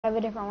I have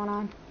a different one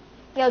on.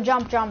 Yo,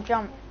 jump, jump,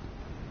 jump.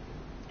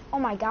 Oh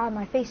my god,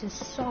 my face is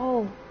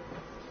so...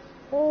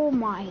 Oh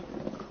my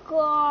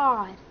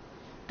god.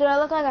 Dude, I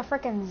look like a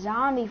freaking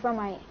zombie from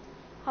my...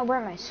 how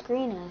bright my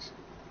screen is.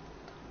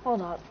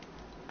 Hold up.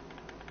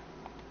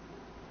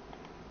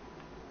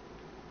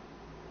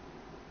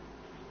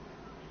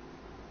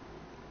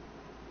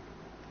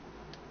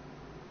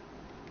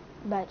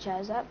 Betcha,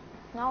 is that...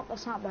 No,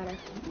 that's not better.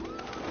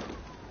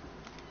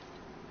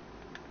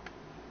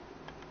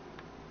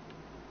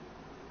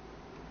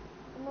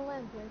 I'm gonna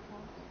land here,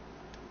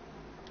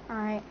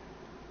 Alright.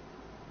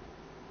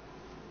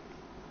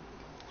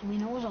 I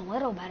mean, it was a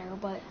little better,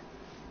 but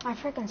my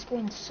freaking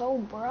screen's so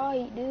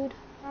bright, dude.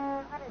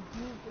 How did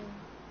you do?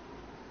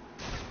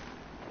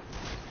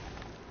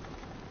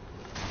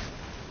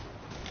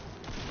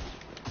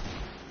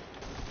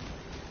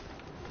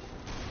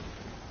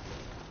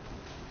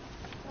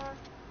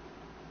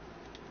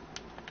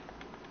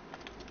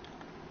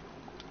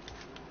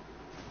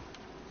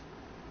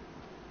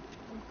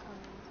 I'm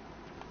coming.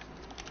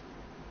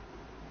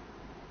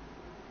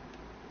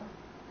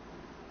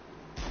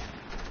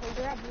 Hey,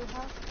 you're at your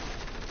house?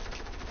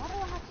 Why do I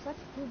have such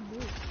good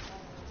loot?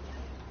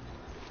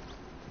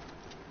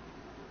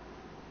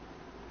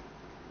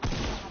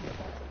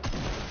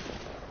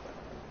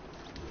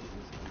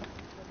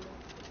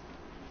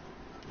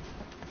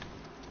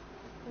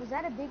 Was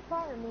that a big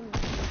part or mini?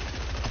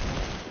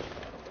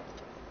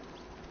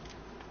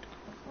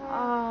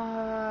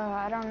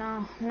 I don't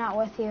know. I'm not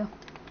with you. I'm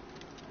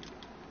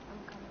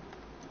coming.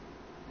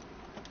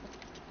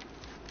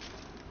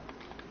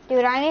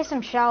 Dude, I need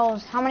some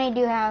shells. How many do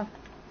you have?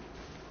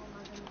 Oh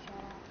my goodness, shut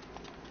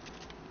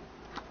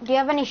up. Do you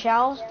have any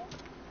shells? Okay.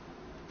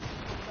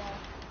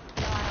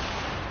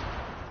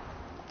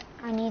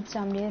 I need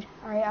some, dude.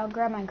 Alright, I'll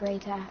grab my gray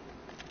tap.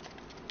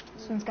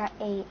 This one's got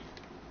 8.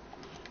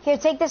 Here,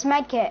 take this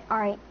med kit.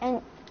 Alright,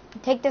 and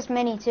take this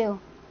mini too.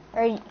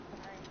 Or you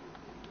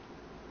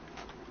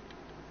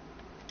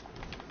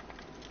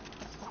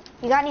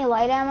got any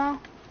light ammo?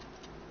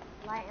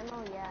 Light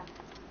ammo, yeah.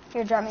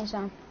 Here, drop me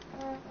some.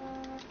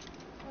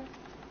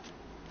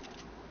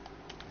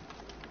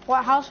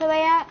 What house are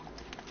they at?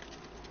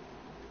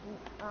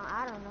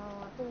 I don't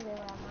know. I think they were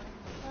at my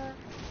house.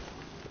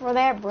 Were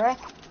they at brick?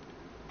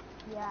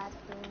 Yeah, I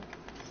think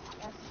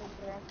that's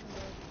the direction they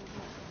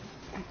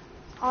were.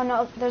 Oh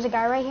no, there's a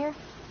guy right here.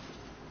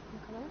 I'm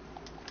coming.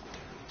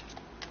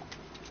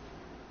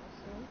 I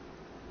see him.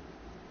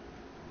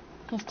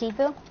 He's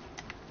Tifu.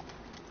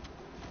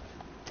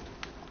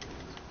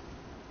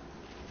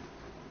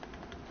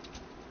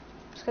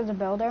 This guy's a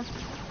builder.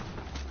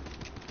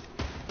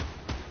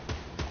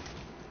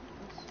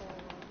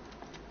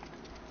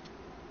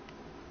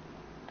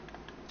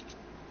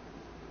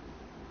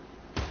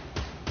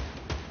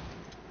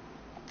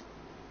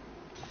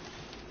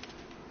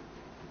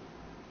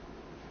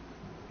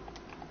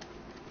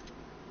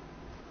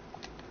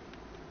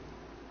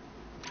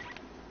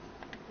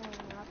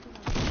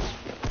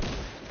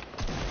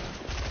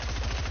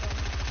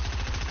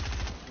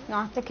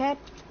 Knock the kid.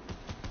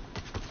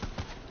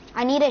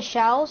 I need his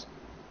shells.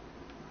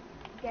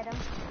 Get him.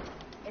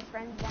 His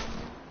friend's down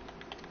here.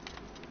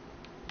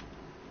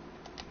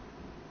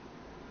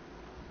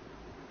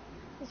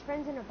 His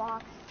friend's in a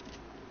box.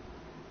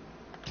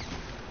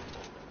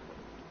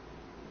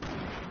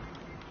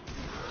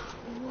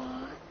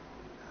 What?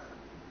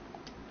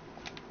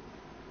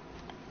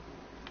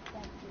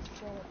 That's just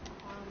straight up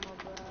karma,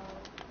 bro.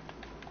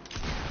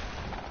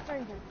 His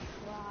friends are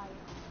dry.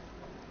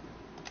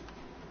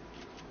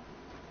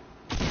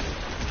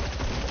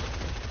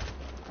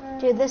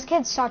 Dude, this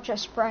kid's such a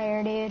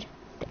sprayer, dude.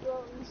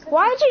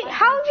 Well,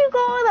 How'd you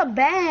go with a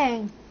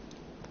bang?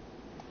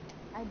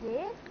 I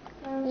did?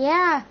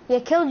 Yeah, you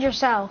killed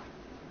yourself.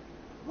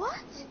 What?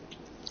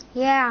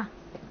 Yeah.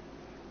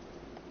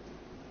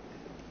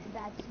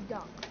 That's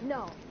dumb.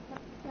 No.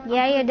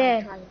 Yeah, you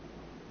did.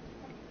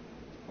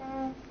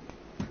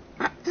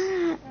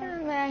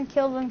 Man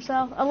killed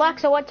himself.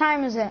 Alexa, what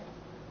time is it?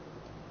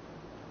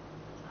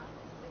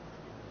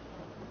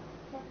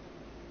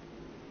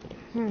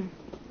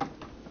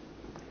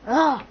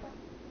 Ugh.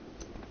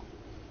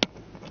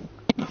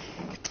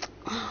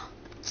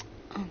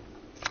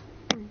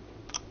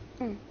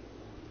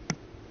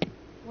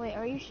 Wait,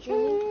 are you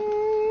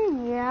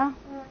streaming? Yeah.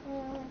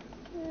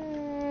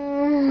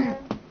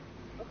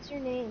 What's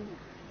your name?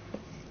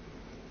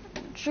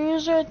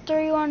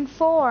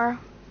 Druzer314.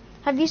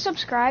 Have you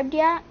subscribed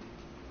yet?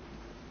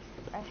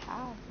 I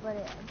have, but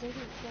it doesn't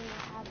say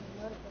I have a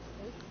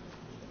notification.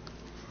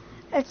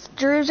 It's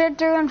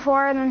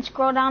Druzer314 and then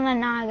scroll down to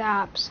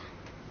Nogops.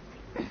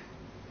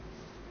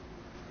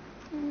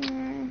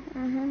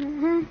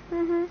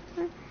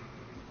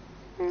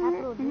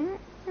 Capital D?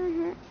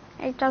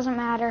 It doesn't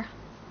matter.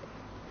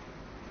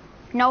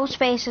 No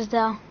spaces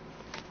though.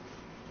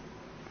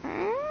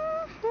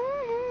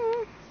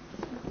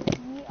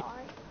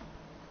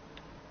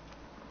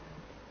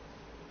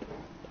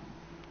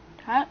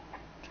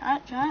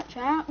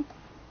 Chat.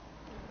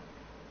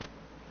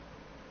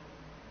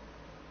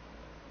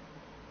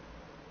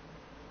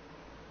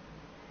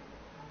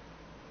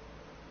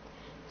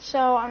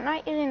 So I'm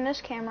not using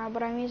this camera,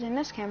 but I'm using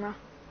this camera.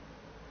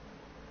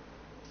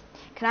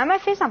 Can I have my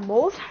face on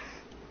both?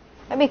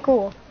 That'd be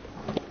cool.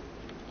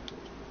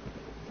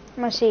 I'm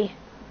gonna see.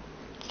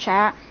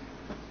 Chat.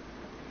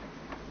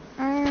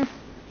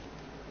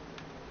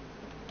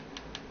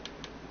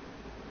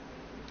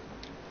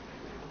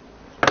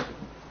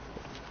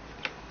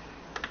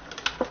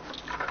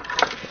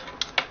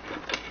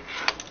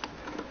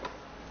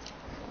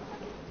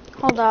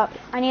 Hold up.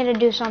 I need to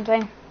do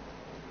something.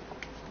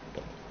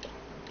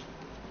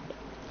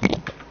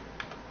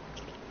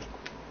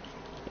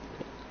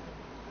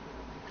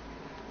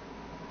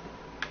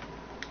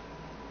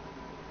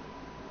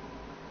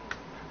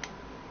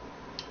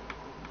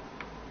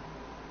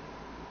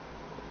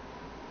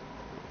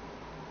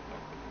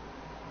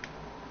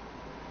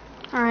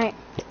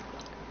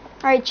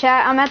 Alright,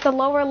 chat, I'm at the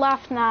lower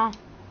left now.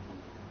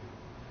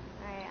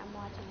 Alright, I'm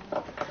watching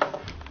you.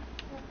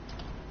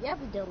 You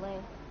have a delay.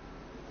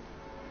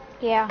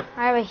 Yeah,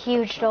 I have a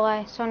huge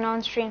delay, so no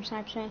one stream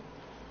snipes me.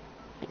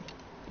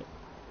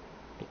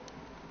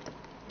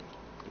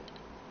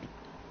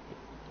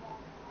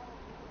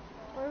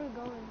 Where are we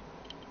going?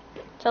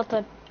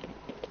 Tilted.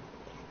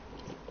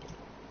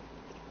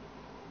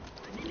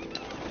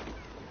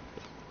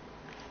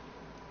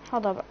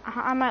 Hold up,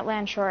 I might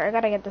land short. I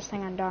gotta get this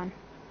thing undone.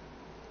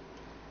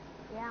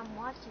 Yeah, I'm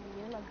watching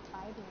you. You're like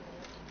fighting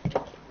it.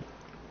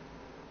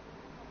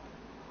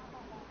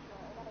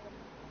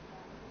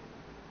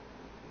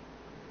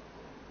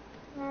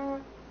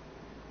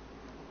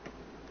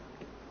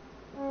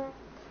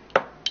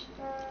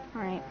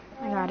 Alright,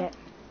 I got it.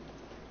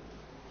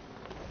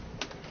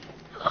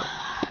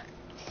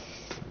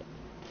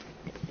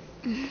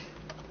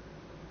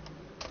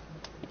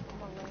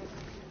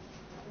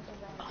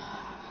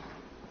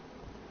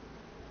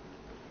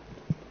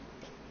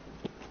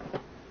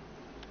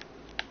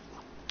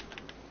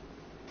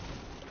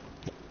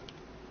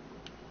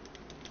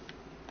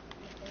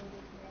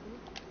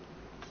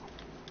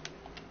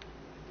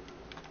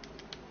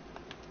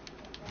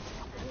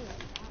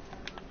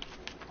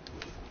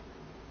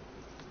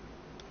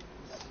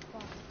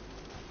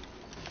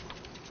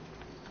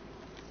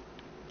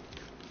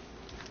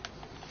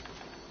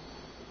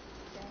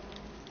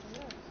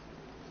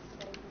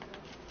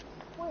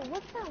 Wait,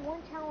 what's that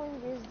one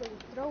challenge is they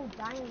throw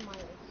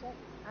dynamite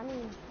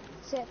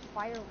set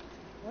fire.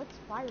 What's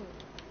fireworks?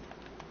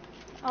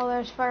 Oh,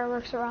 there's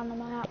fireworks around the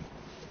map.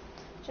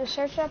 Just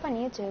search it up on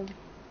YouTube.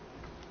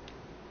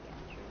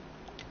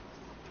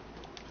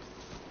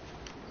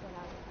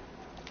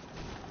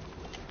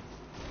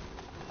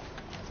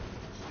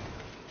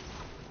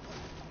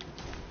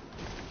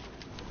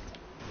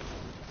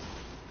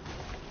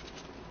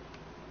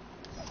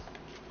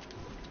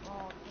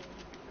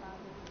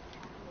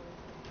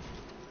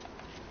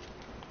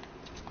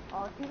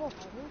 Oh, people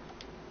fighting?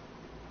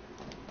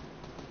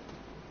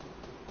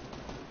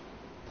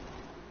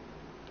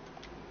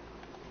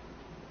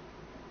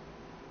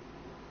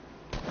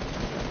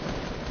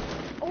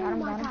 Oh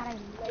my god, I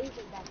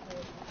lasered that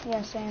kid.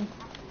 Yeah, same.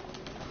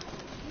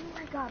 Oh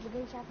my god, the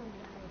game shot from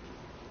behind.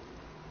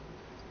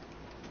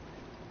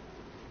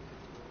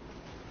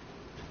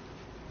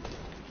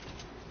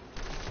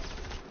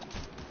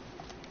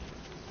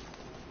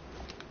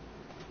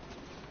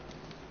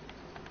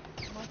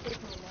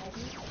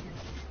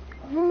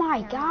 Oh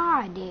my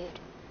god, dude.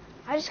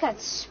 I just got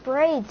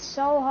sprayed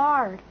so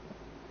hard.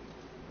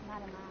 Not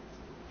a map.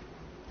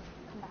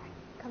 Come back.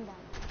 Come back.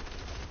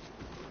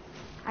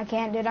 I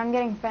can't, dude. I'm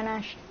getting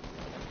finished.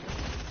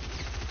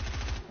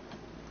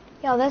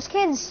 Yo, this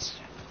kid's...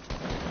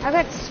 I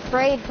got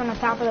sprayed from the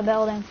top of the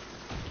building.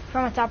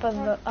 From the top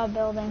of a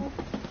building.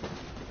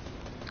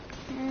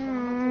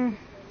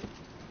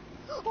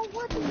 Oh,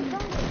 what is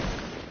that?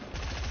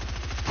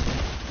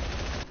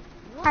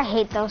 I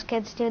hate those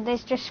kids, dude. They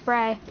just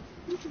spray.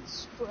 You can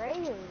spray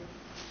it.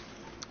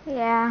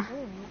 Yeah.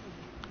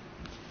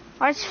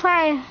 Let's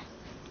play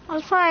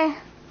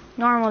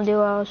normal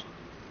duos.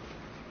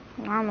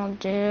 Normal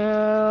duos.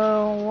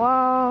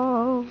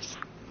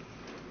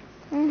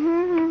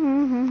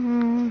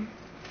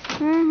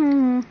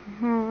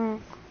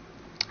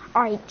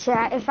 Alright,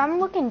 chat. If I'm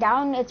looking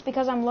down, it's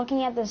because I'm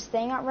looking at this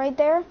thing right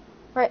there.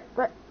 Right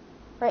there.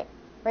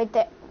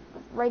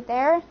 Right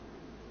there.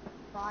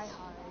 Try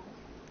hard.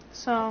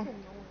 So.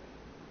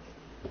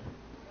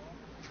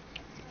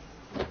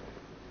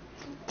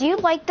 Do you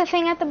like the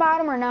thing at the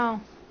bottom or no?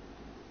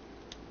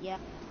 Yeah.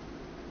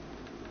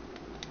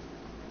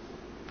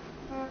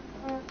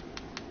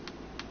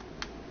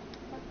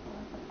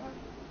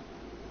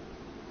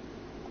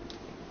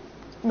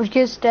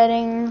 Because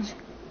settings.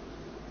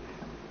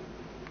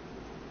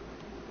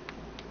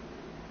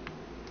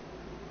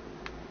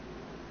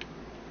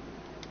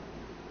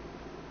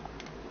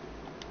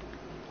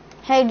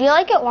 Hey, do you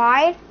like it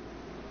wide?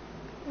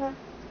 Yeah.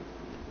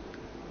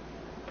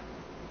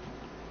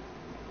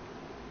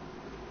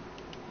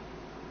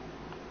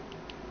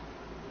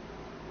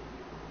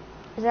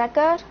 Is that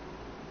good?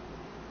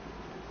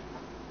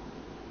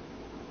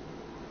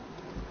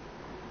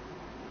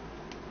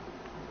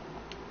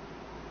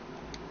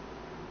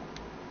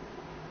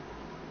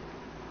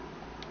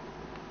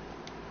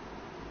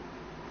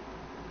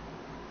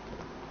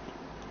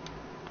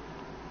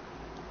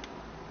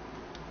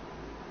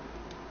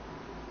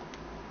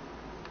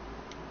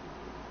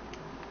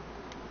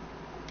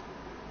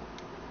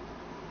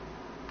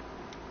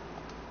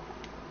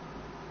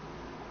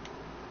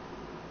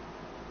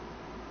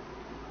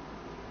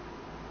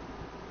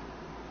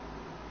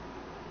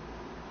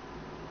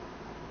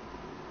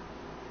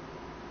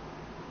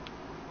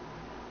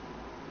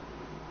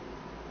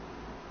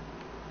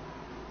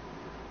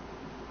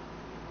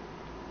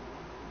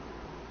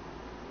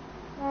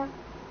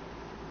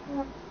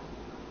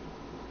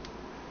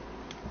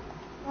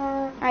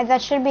 Alright,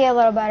 that should be a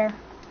little better.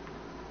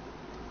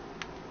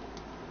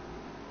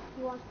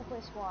 Who wants to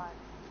play squad?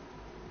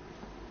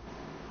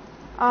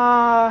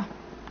 I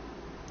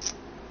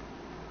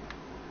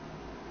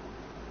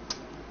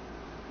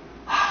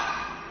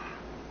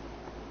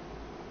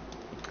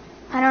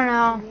don't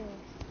know.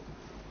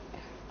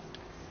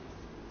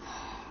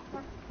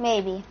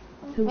 Maybe.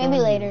 Maybe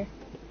later.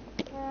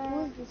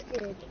 Who is this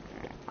kid?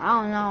 I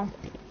don't know.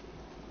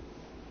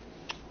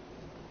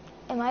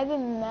 It might be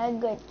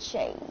Mega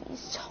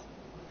Chase.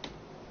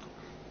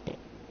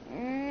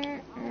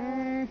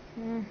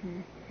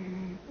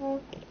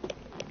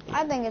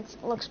 I think it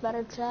looks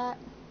better, chat.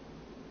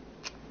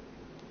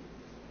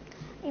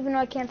 Even though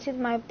I can't see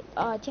my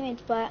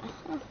teammates, but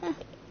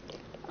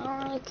I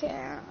don't really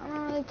care. I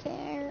don't really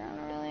care. I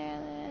don't really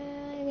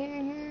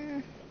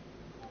care.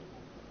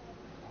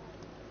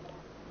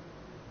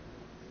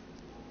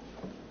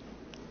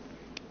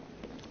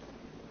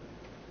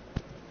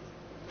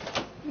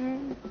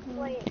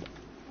 Wait,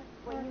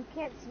 you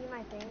can't see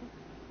my thing?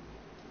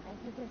 Like,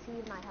 you can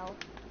see my health?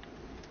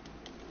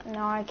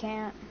 No, I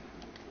can't.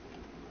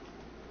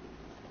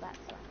 That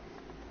sucks.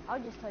 I'll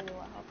just tell you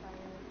what health I am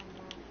if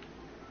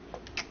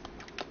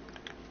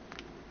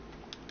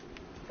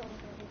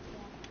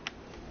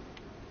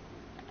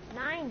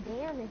I'm wrong. 9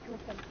 damage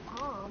with the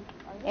bomb.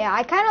 Yeah,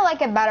 I kind of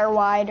like it better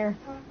wider.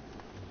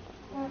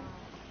 Yeah.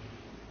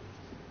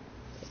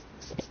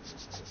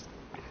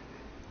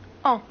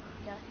 Oh.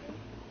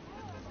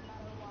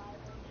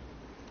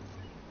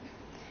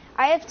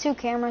 I have 2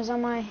 cameras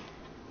on my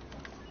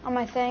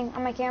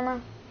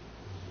camera.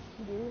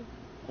 You do?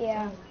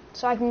 Yeah.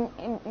 So I can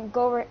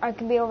go over. I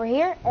can be over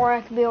here, or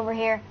I can be over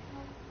here.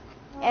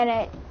 And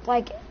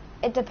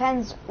it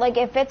depends. Like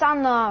if it's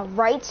on the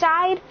right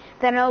side,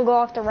 then it'll go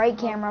off the right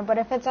camera. But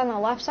if it's on the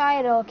left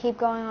side, it'll keep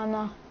going on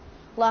the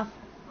left.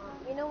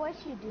 You know what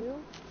you do?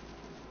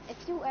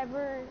 If you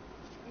ever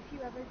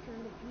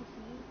turn the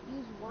PC,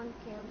 use one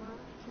camera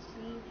to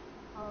see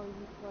how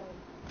you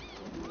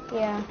play.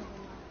 Yeah.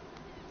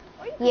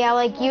 Yeah,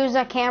 like use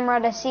a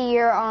camera to see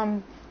your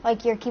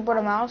like your keyboard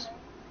and mouse.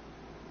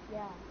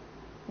 Yeah.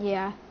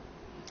 Yeah.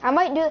 I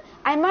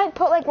might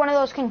put like one of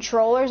those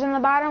controllers in the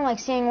bottom, like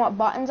seeing what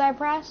buttons I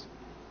press.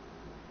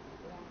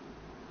 Yeah.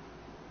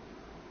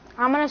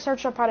 I'm gonna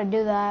search up how to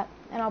do that,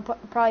 and I'll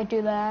probably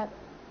do that.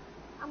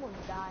 I'm gonna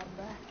die,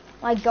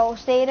 but. Like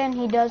Ghost Aiden,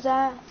 he does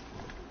that.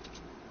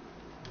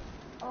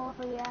 Oh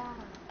yeah.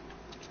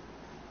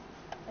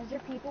 Is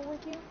there people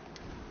with you?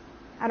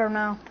 I don't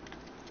know.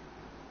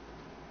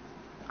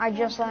 I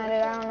just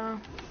landed. I don't know.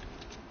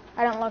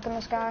 I didn't look in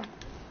the sky.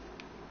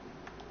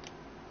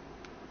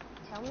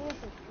 Tell me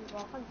if there's people.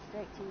 I'll come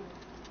straight to you.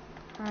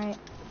 Alright.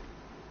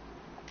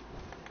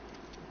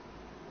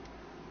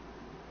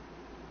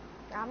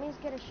 Rami's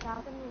get a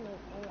shotgun and an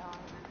AR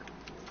when I come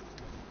to you.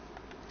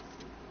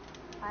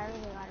 I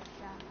really got a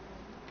shotgun.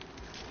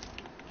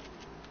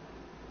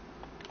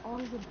 Oh,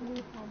 there's a blue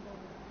pump over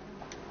there.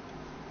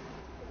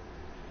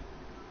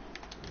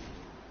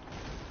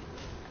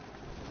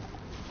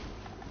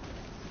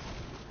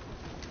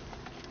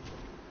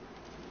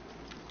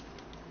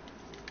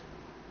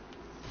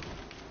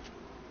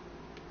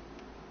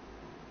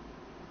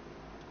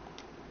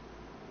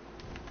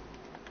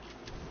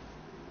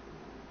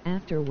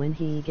 After when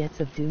he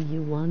gets up, do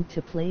you want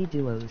to play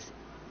duos?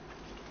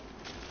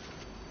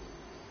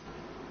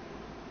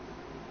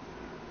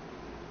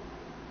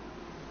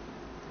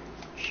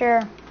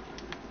 Sure.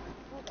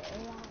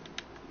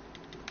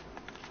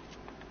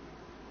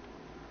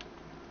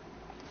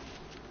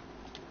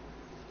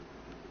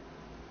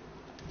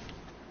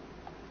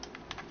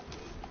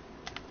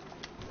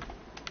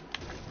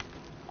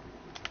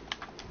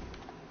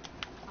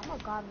 I'm a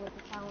god with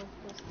the challenge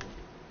pistol.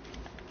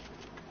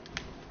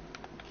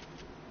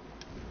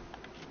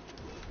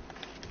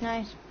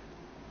 Nice.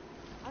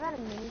 I got a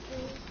mini for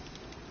you.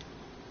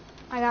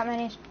 I got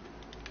minis.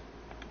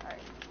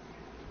 Alright.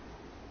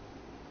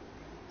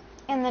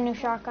 And the new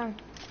shotgun.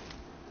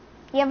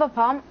 You have a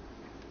pump?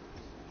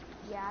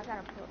 Yeah, I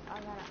said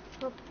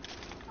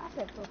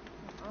purple.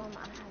 I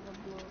have a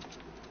blue.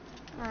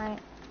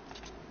 Alright.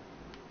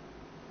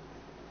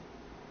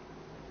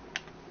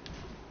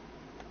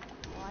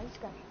 Oh, I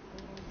just got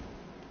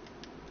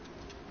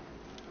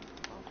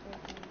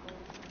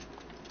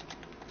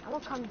I'm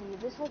gonna come to you.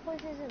 This whole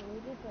place isn't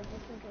looted, but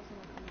just in case I'm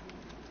gonna come to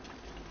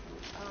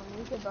you.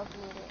 We could both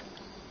loot it and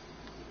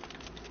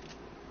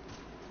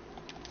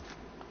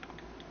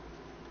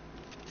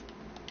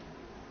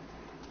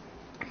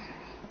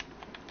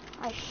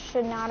come I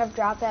should not have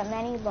dropped that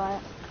many,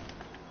 but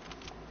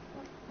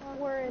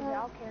where is it?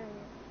 I'll carry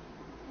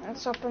it.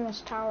 it's up in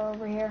this tower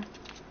over here.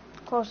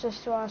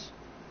 Closest to us.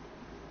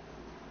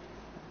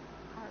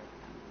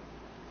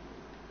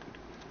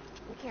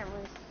 We can't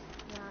risk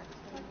not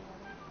staying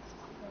together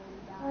until we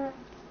die.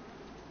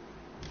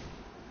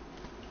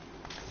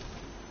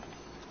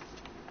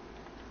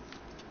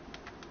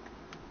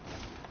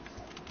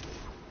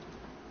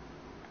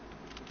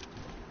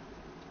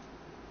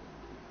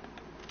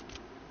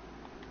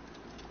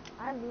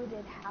 I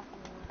looted half of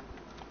one.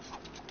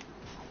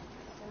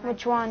 So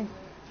Which one?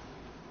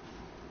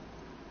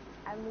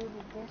 I looted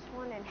this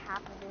one and half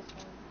of this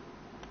one.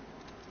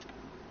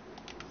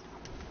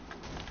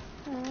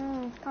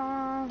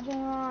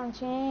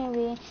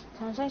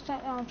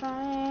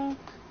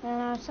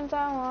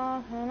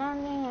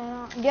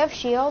 Do you have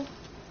shield?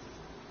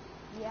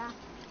 Yeah.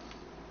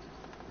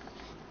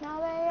 Now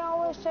they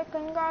always say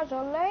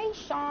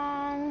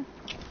congratulations.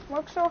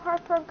 Work so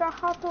hard, forgot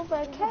how to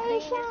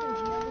vacation.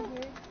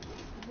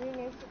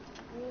 Green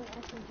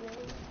SMG.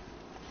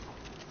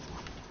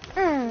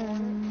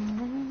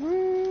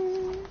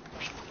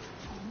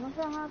 Work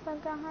so hard,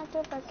 forgot how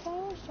to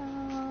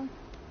vacation.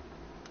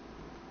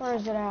 Where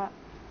is it at?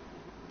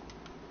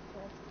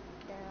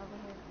 There, over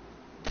here.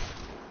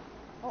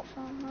 Oh, it's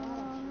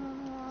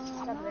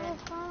up there.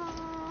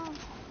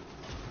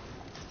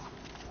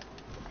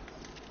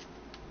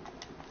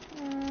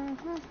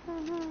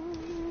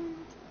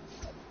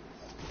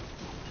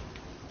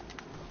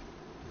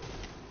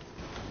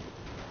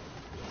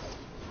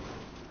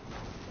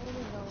 Where are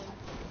we going?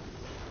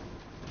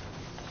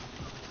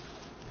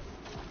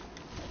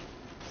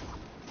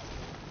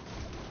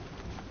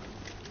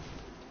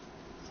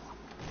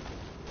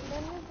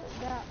 Remember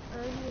that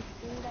earliest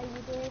thing that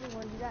you did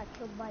where you got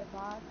killed by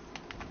bots?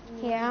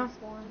 Yeah.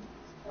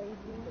 Crazy.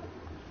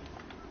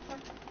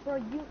 Bro,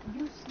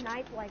 you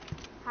sniped like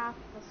half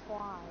the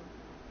squad.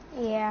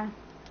 Yeah.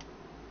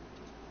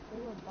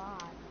 They were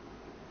bots.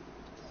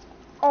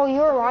 Oh, you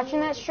were watching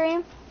that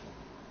stream?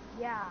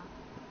 Yeah.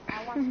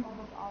 I watched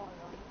almost all of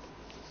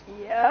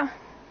them. Yeah.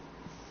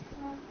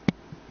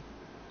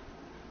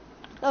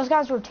 Those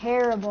guys were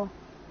terrible.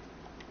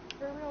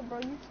 For real, bro,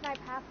 you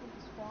sniped half of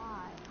the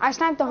squad. I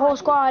sniped the whole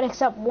squad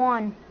except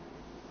one.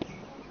 You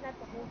sniped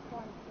the whole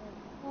squad instead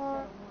of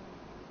one.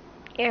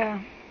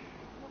 Yeah.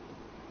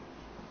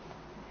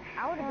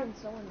 I would have been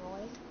so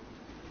annoyed.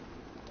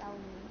 That was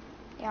me.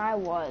 Yeah, I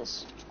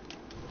was.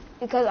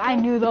 Because I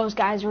knew those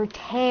guys were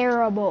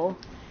terrible.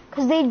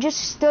 Because they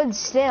just stood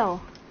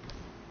still.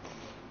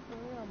 For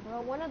real,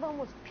 bro. One of them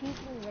was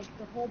peeking like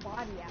the whole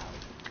body out.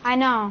 I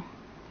know.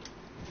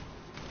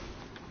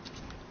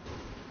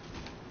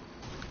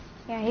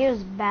 Yeah, he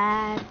was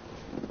bad.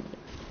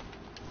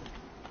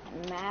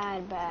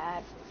 Mad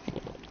bad.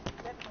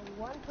 Except for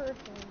one person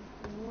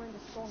who you were in the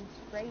storm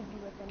sprayed you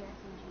with an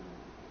SMG.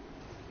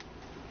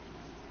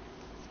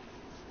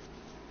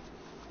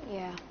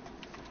 Yeah.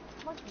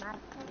 How much max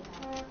do you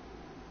have?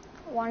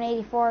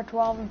 184,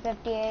 12, and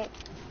 58. Alright.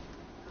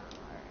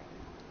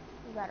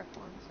 You gotta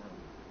farm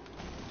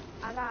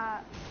some. I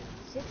got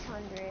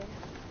 600.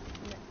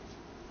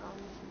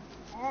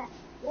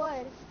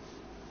 Wood,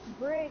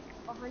 brick,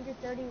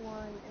 131,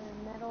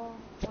 and metal,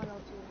 102.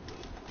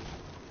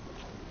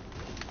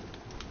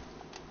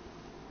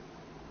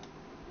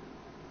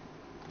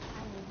 I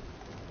need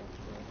this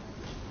shit.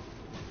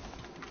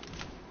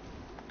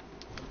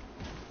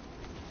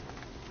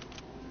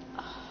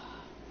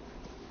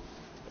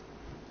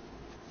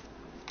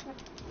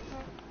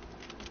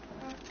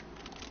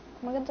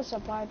 Look at the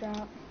supply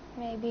drop.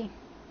 Maybe.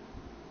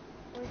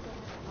 Where's the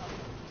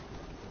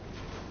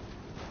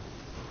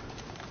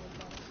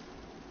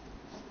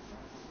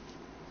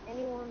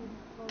anyone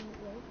go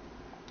late?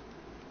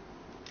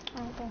 I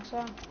don't think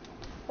so.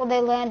 Well, they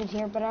landed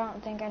here, but I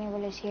don't think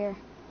anybody's here.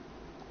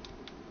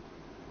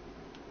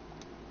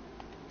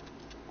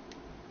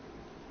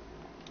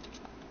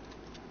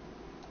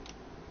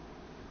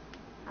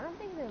 I don't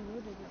think they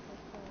looted it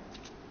this time.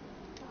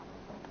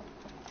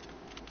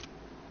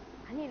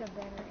 I need a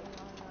better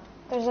AR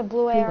though. There's a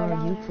blue Who AR are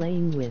down you there.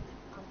 playing with?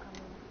 I'm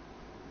coming.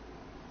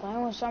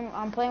 Playing with some.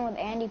 I'm playing with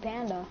Andy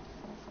Panda.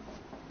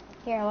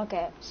 Here, look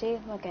at. See,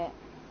 look at.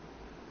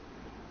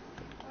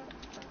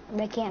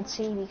 They can't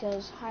see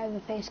because I have the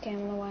face cam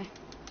in the way.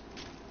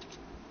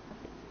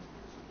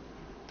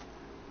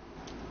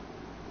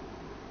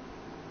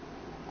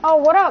 Oh,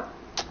 what up?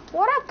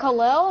 What up,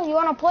 Khalil? You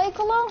wanna play,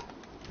 Khalil?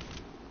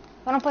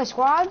 Wanna play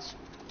squads?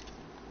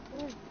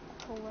 Who's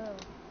Khalil?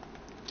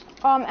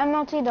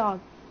 MLT dog.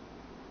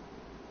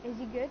 Is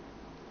he good?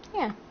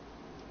 Yeah.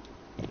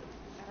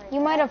 Alright, You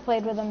might have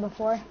played with him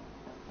before.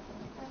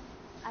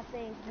 I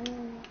think.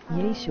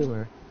 Yay,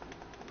 sure.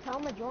 Tell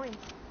him to join.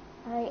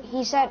 Alright,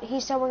 he said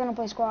we're gonna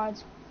play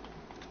squads.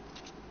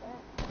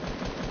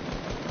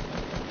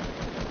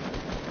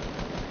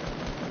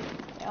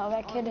 Yo,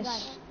 that kid you is.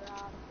 guys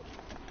dropped.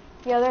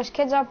 Yo, there's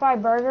kids up by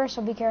Burger,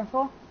 so be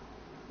careful.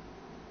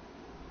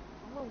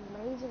 I'm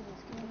amazing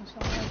this kid.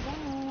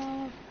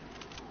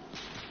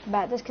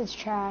 Bet this kid's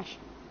trash.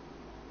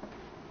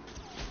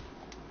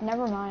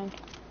 Never mind.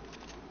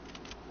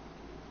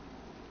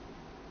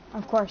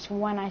 Of course,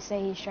 when I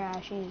say he's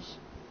trash, he's.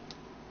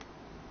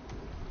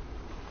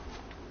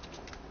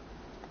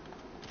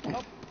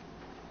 Oh.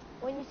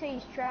 When you say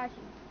he's trash,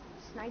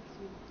 he snipes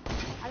you.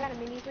 I got a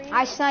mini for you.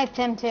 I sniped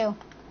him too.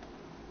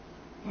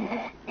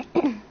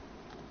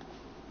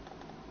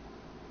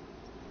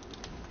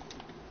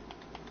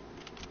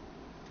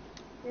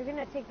 You're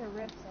gonna take the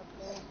rifts up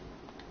there.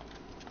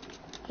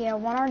 Yeah,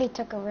 one already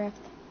took a rift.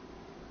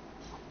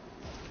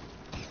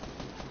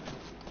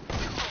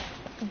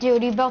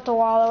 Dude, he built a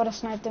wall. I would have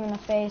sniped him in the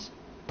face.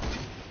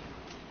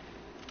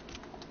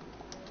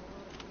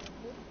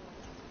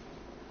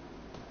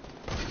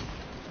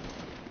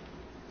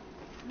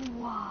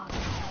 Wow.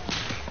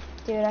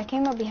 Dude, I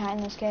came up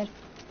behind this kid.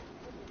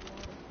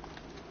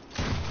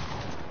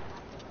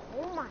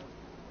 Oh my.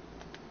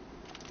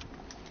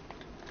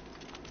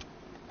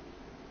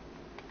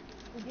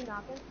 Did you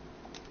knock him?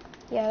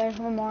 Yeah, there's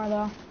one more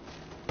though.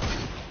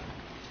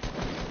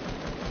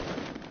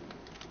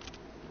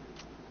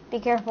 Be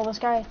careful, this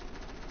guy's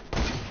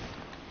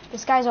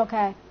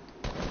okay.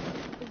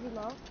 Is he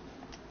low?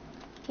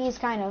 He's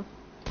kind of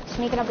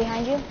sneaking up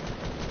behind you.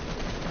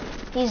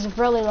 He's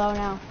really low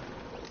now.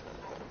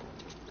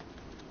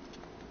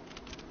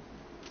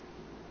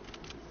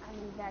 I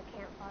need that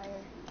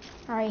campfire.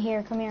 All right,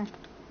 here, come here.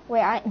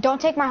 Wait, don't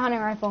take my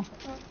hunting rifle.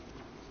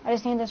 I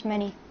just need this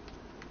mini.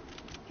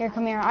 Here,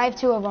 come here. I have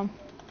 2 of them.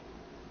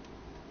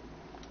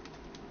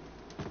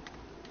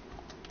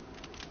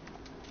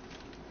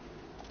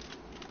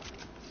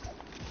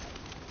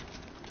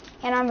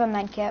 And I have a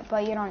med kit,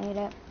 but you don't need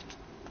it.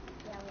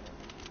 Yeah, whatever.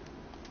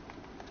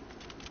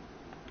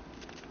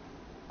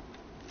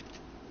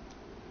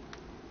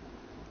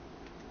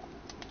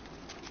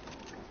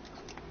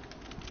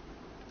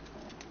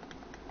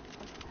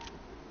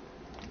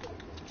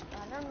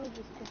 I don't need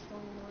this pistol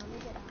anymore. Let me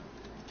get out.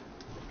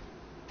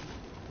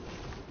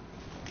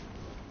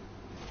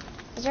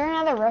 Is there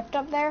another rift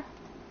up there?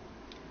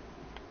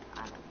 I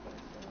don't think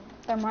so.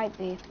 There might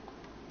be.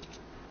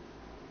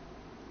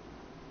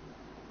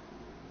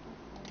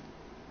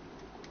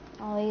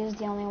 Oh, he is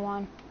the only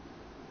one.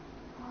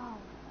 Oh, God,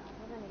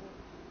 we're gonna get...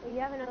 Well, you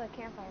have another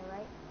campfire,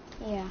 right?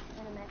 Yeah.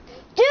 And a med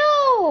kit?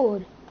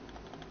 Dude!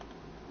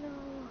 No.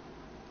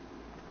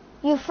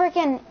 You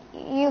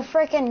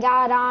freaking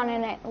got on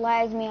and it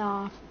lagged me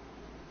off.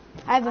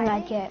 I have a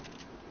med kit.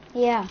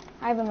 Yeah,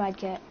 I have a med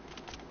kit.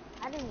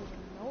 I didn't even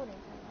notice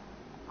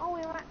that. Oh,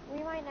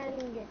 we might not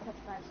even get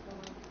touched by a storm.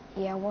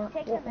 Yeah,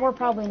 Take the med we're kit,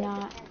 probably take the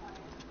not. campfire.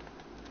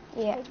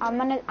 Yeah, Take I'm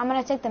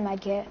gonna take the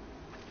med kit.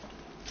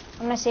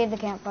 I'm gonna save the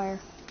campfire.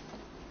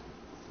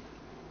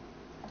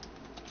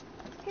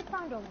 This kid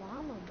found a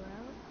llama, bro.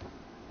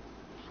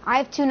 I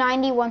have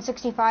 290,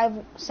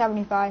 165,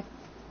 75.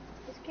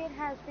 This kid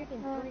has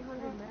freaking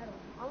 300 metal.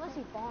 Unless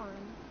he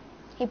farmed.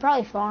 He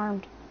probably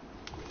farmed.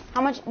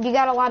 How much? You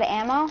got a lot of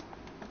ammo?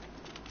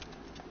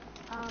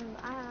 I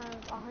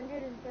have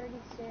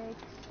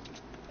 136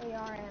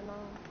 AR ammo.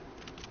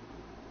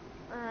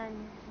 And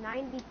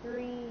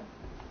 93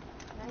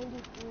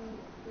 freaking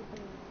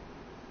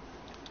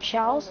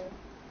Shells? bullets.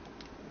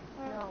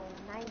 No,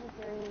 93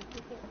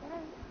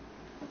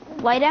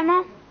 freaking... Light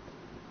ammo?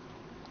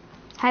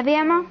 Heavy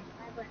ammo?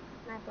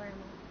 Sniper ammo.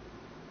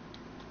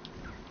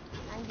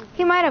 93.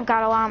 He might have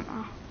got a lot.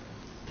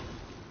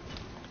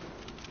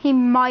 He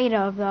might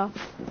have, though.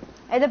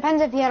 It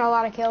depends if he had a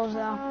lot of kills,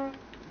 though.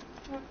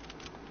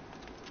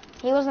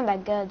 He wasn't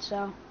that good,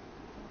 so.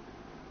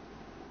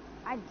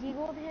 I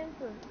deagled him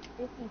for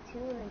 52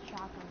 and then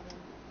shotgunned him.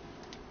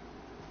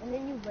 And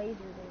then you lasered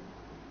him.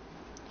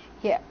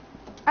 Yeah.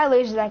 I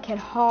lasered that kid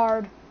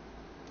hard.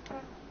 Oh,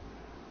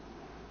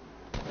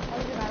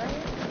 there's a guy right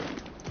here?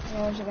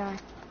 Yeah, there's a guy.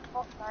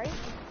 Oh, sorry.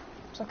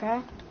 It's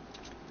okay.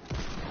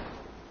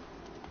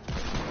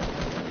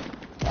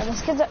 Yeah,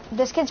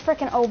 this kid's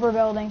freaking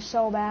overbuilding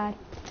so bad.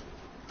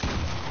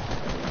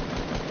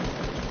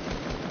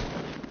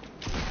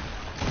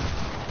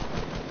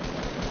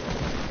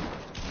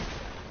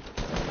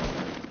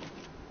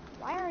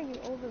 Why are you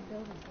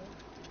overbuilding him?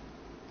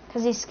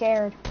 Because he's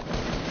scared.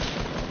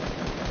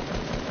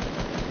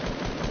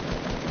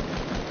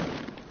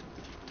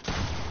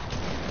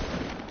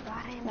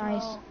 Got him.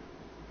 Nice. Low.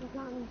 He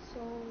got me so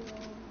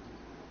low.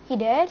 He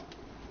did? Yes.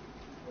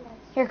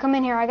 Here, come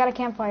in here. I got a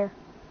campfire.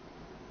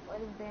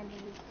 What is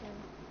bandages too?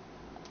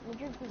 Let me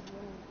drink these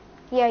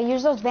minis. Yeah,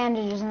 use those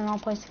bandages and then I'll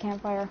place the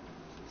campfire.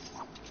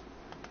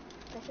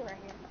 Place it right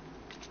here.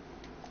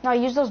 No,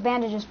 use those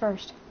bandages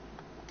first.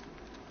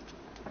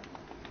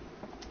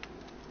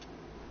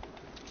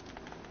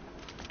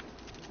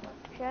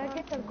 Should I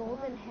get the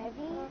golden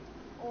heavy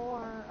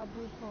or a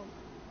blue pump?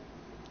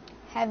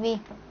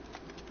 Heavy.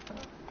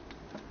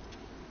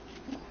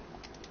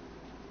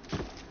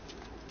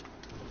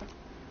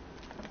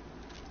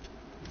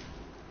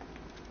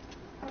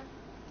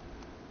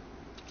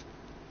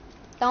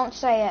 Don't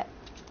say it,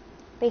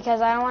 because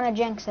I don't want to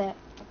jinx it.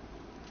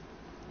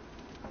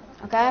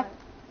 Okay? What?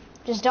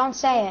 Just don't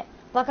say it.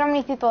 Look how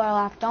many people are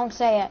left. Don't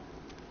say it.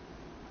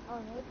 Oh,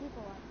 no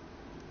people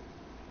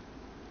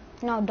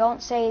are. No,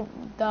 don't say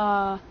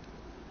the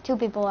 2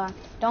 people left.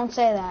 Don't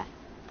say that.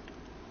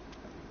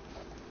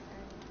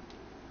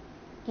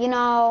 You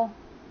know,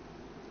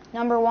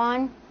 number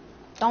 1,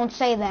 don't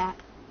say that.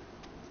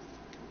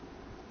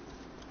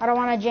 I don't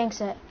want to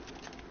jinx it.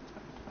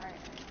 Alright.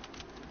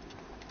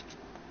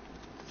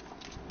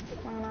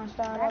 When I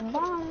started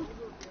bombing,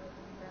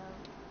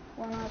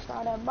 when I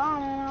started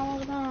bombing, I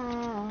was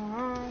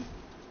gone.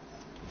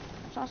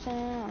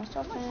 Something.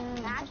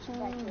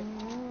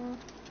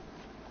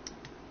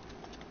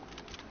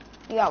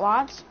 You got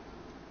lots?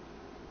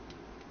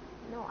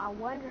 No, I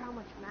wonder how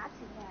much mats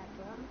he had,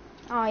 bro.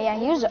 Oh yeah,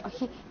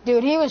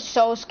 dude, he was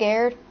so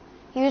scared.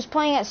 He was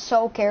playing it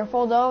so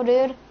careful though,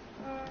 dude.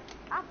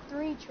 I have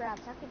 3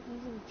 traps. I could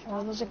easily trap.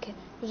 Oh, there's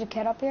a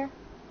kid up here.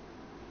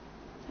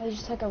 I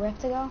just took a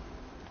rift to go.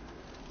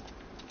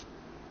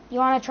 You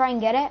want to try and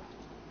get it?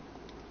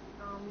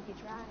 You could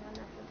try. I'm not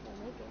sure if we'll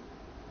make it.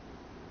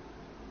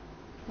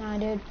 Nah,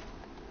 dude.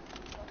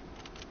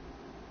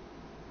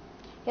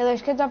 Yeah,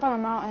 there's kids up on the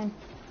mountain.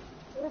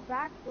 We're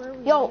back where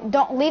we Yo, were.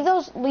 don't leave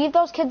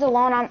those kids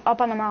alone up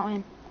on the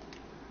mountain.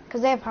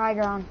 Cause they have high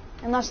ground.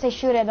 Unless they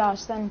shoot at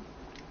us, then.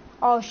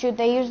 Oh shoot,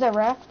 they use the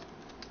rift.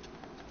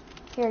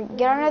 Here,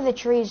 get under the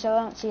trees so they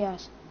don't see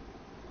us.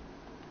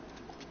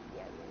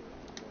 Yeah.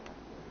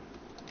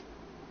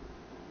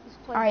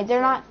 All right,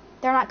 they're not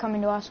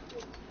coming to us.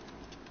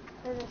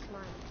 They're just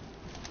mine.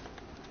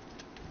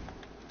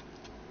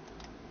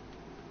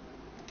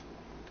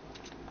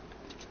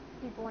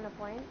 People in a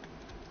plane?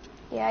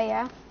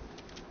 Yeah.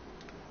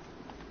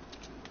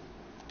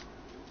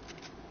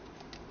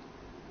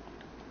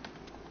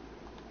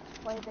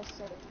 Play this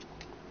city.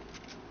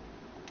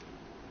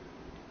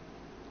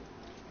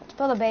 Let's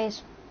build a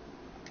base.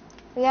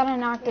 We gotta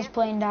knock this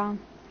plane down.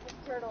 This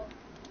turtle.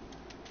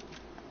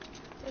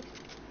 You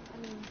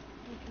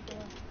can go.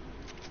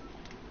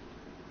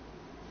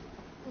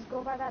 Just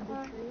go by that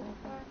big tree.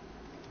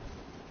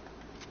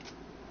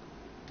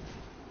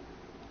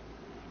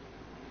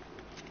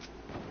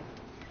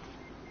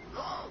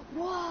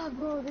 Whoa,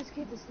 bro, this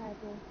kid's a sniper.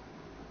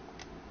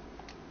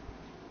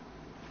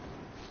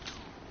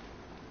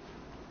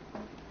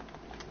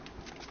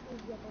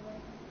 Please get away.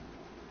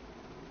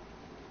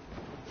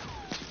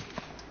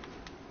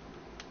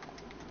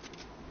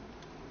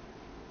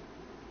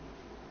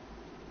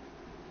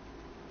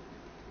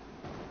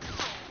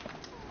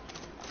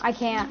 I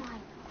can't.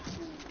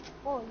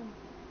 Oh,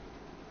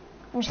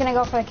 I'm just gonna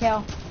go for the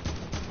kill.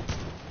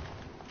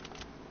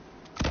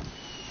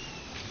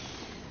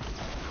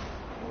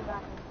 you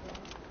got him,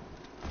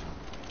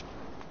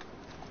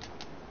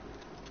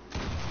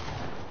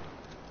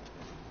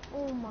 bro.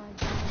 Oh my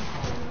god,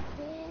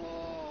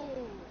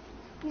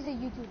 he's a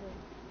YouTuber.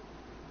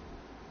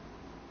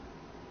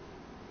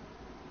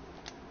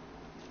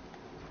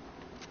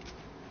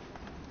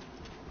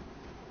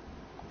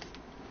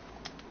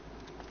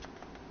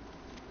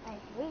 I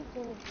hate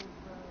finishing,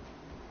 bro.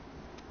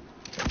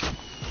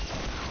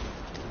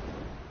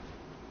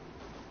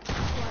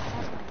 That's what I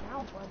have right now,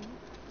 buddy.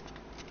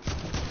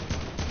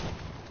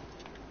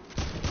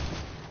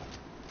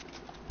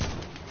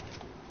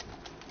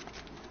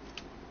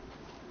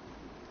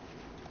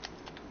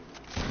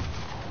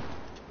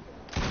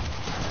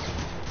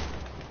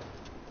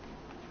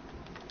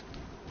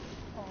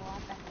 Oh, I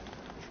bet I'm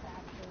gonna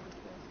trap him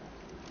for a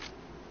second.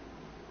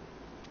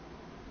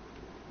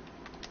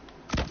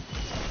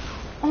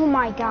 Oh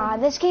my god,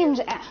 this game's.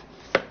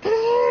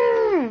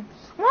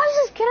 Why does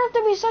this kid have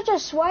to be such a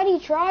sweaty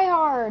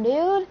tryhard,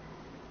 dude?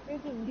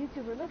 Freaking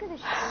YouTuber, look at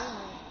this streamer.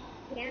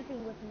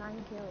 Camping with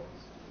 9 kills.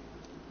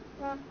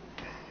 Oh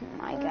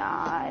my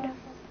god.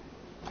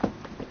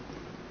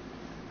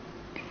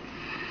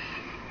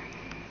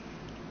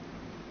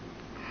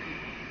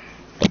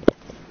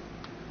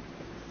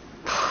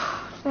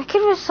 That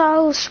kid was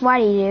so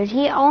sweaty, dude.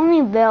 He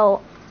only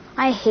built.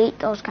 I hate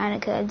those kind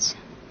of kids.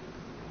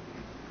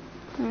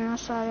 Are you gonna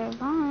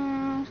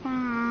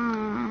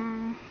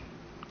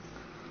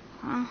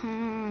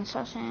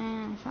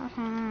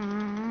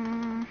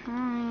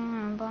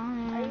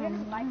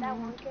fight that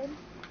one kid?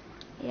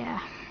 Yeah.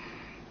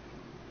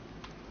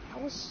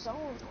 That was so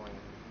annoying.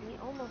 He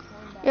almost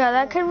won that. Yeah,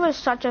 that kid was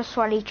such a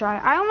sweaty try.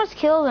 I almost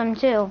killed him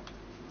too.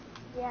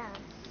 Yeah.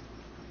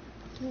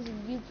 He's a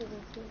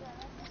YouTuber too.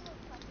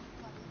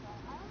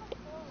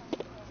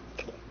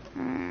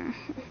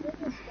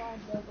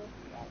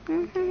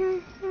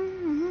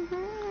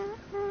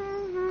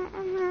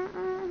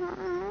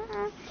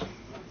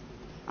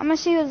 I'm gonna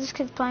see who this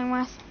kid's playing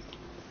with.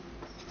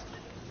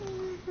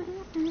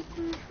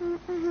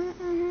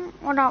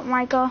 What up,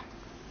 Micah?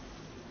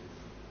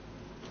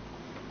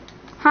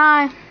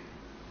 Hi.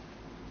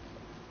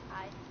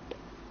 Hi.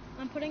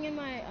 I'm putting in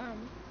my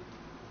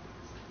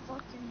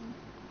fucking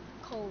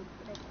code.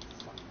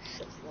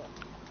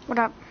 What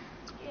up?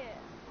 Yeah.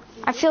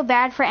 I feel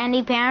bad for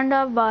Andy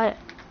Panda, but...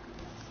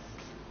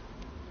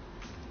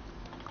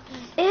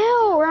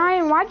 Ew,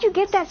 Ryan, why'd you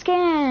get that skin?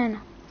 I know.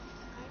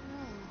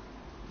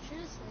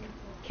 Should've saved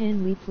it.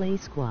 Can we play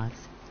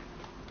squats?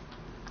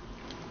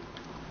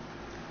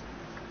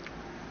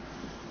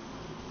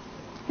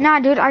 Nah,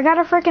 dude, I got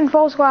a freaking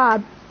full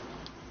squad.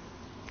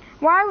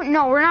 Why?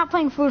 No, we're not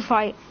playing food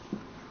fight.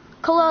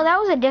 Khalil, that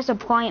was a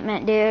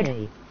disappointment, dude.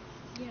 Hey,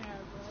 Yeah,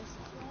 bro.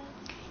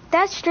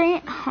 That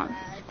stream...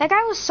 That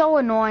guy was so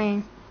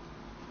annoying.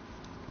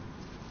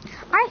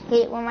 I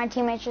hate when my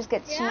teammates just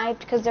get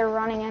sniped because they're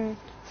running in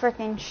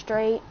freaking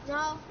straight.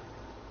 No.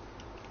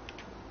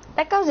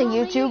 That guy's a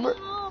YouTuber.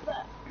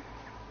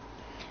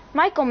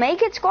 Michael,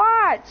 make it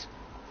squads.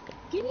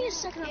 Give me a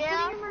second. I'm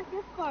putting in my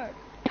gift card.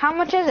 How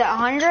much is it?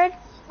 100?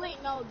 Wait,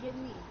 no, give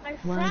me. My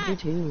why friend.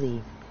 did you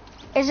leave?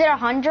 Is it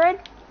 100?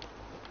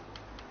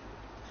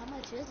 How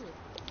much is it?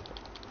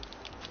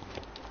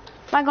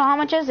 Michael, how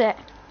much is it?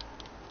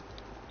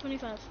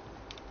 25.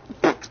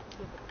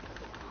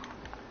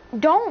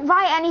 Don't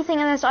buy anything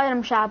in this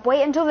item shop.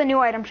 Wait until the new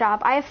item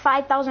shop. I have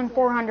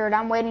 5,400.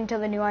 I'm waiting till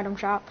the new item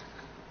shop.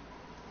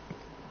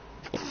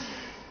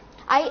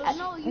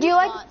 No, Do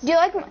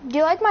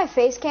you like my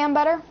face cam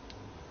better?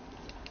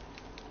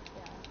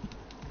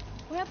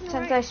 What happened to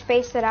Since Ryan? I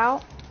spaced it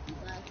out.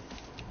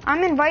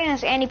 I'm inviting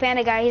this Andy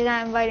Panda guy.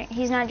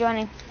 He's not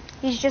joining.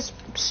 He's just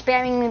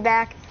spamming me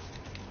back.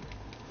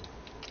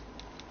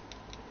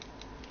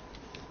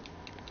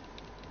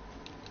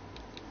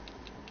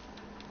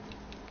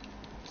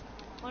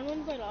 Want to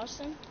invite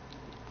Austin?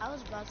 I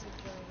was about to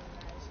join you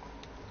guys.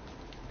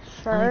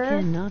 Sure. I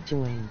cannot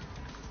join.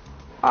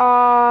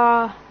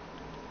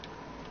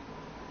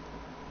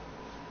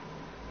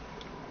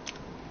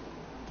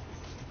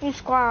 New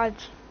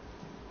squads.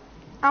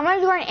 I'm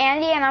gonna join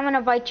Andy and I'm gonna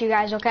invite you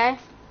guys, okay?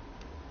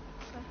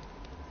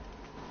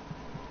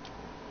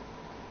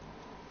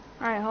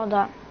 Alright, hold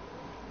up.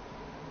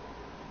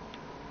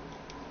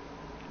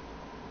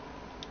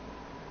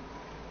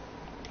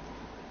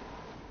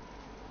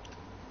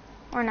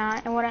 Or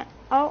not. And what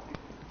oh.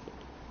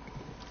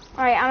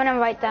 Alright, I'm gonna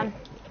invite them.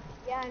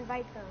 Yeah,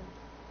 invite them.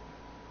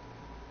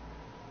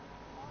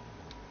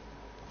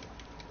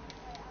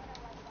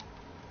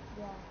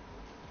 Yeah.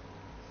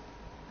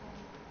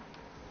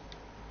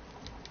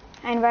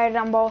 I invited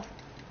them both.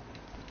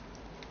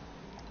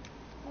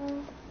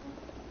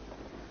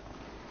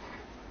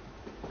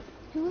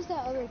 Who was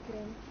that other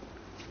kid?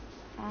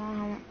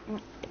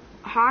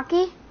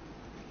 Hockey?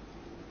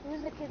 Who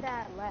was the kid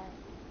that left?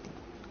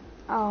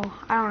 Oh,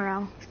 I don't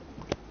know.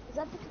 Is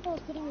that the kid that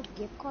was putting his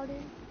gift card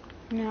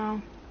in?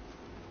 No.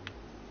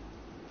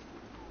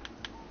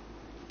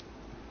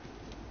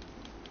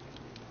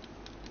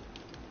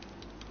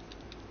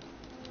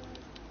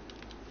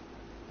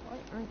 Why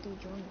aren't they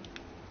joining?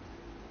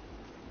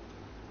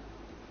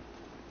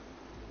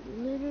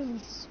 Literally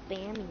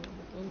spamming them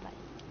with invites.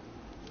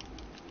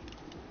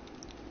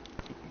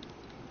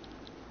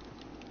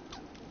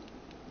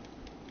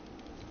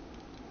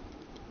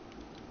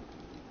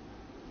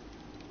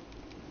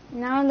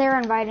 Now they're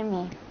inviting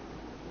me.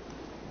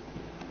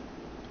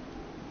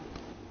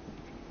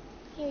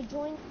 Here,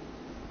 join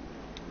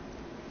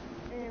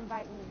and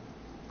invite me.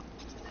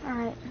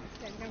 Alright.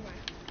 Okay, never mind.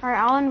 Alright,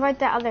 I'll invite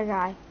the other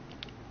guy.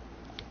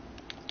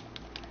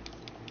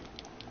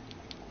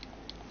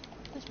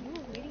 Because we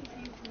were waiting for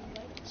you to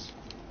invite us.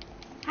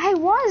 I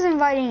was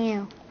inviting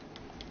you.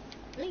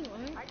 Really, you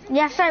weren't?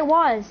 Yes, I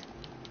was.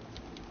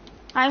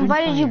 I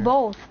invited you fire.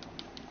 both.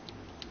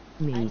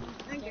 Me.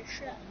 I get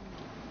shit.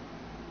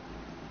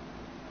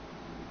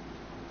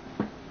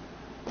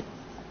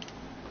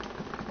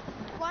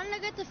 Why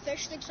didn't I get the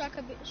fish stick so I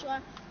could be,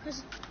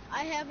 because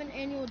I have an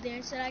annual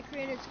dance that I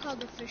created. It's called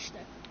the fish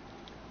stick.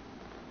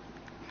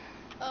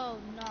 Oh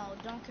no,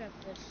 don't get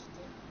fish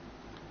stick.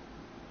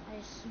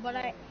 But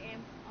I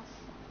am a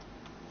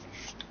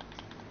fish stick.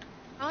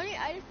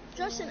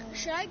 Justin,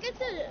 should I get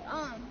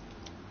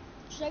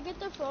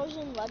the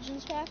Frozen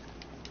Legends pack?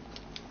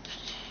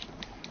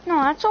 No,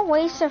 that's a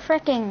waste of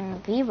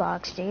freaking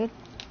V-Bucks, dude.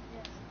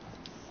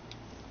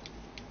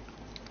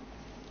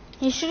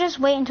 You should just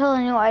wait until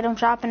the new item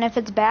shop, and if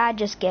it's bad,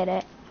 just get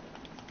it.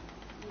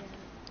 Yeah.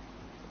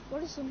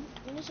 When is it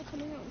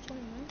coming out in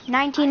 20 minutes?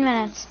 19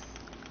 minutes.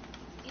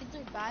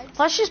 Either buy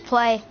Let's just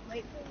play.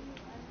 wait for you.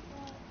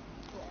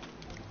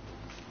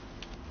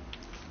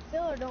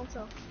 Fill or don't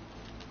fill?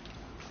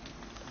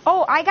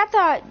 Oh, I got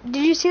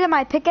did you see that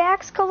my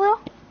pickaxe, Khalil?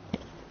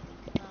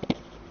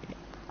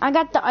 I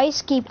got the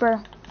Ice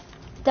Keeper.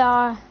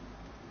 The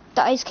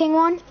Ice King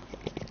one.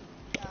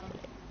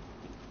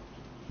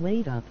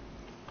 Wait up.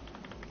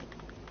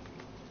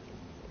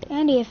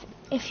 Andy,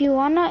 if you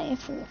wanna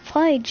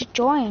play, just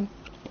join.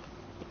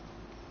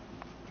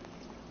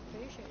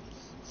 Pretty sure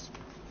it's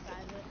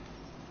private.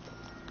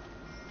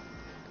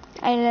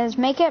 And just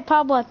make it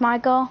public,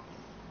 Michael.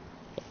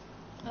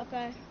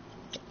 Okay.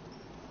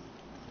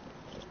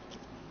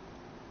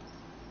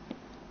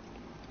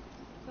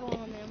 Go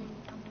on, man.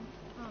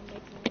 I'm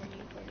making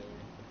money for it.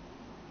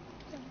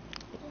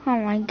 Oh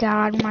my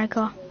God,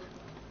 Michael.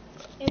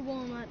 It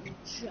won't let me,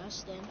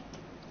 Justin.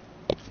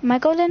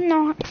 Michael didn't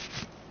know.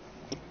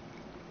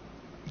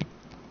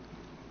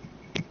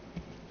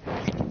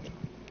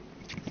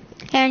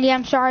 Andy,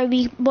 I'm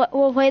sorry.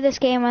 We'll play this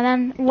game and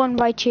then we'll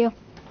invite you.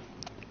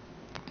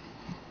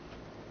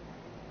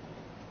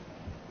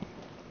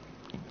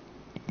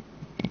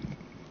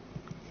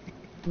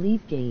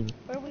 Leave game.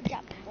 Where we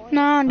got points?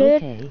 No, dude.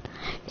 Okay.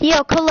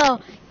 Yo,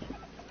 Khalil.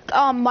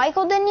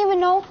 Michael didn't even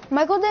know.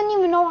 Michael didn't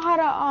even know how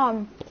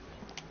to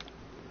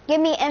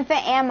give me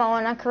infant ammo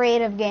in a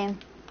creative game.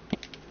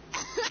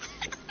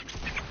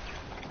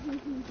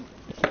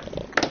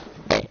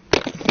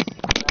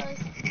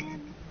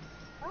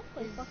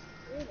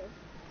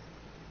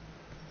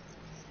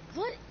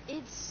 But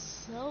it's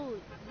so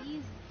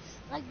easy.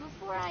 Like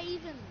before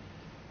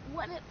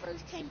when it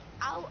first came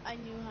out, I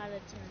knew how to turn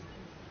it.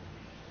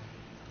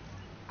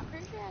 I'm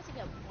pretty sure I have to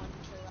get 1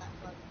 kill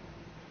at button,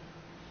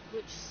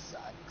 which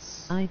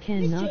sucks. I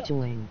cannot too.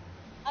 join.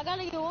 I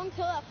gotta get 1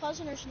 kill at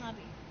Pleasant or Snobby.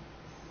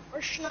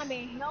 Or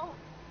Snobby. No,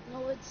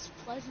 it's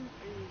Pleasant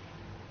or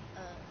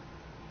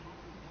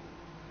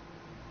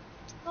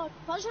No,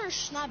 Pleasant or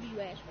Snobby, you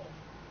asshole.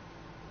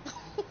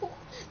 no,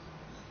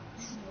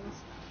 it's not.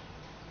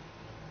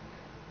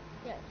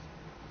 Yes.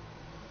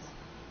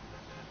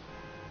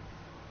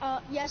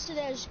 Yes it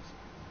is.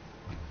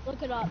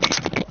 Look it up.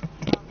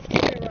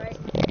 You're right.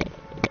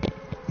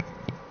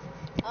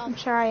 I'm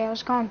sorry, I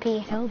was going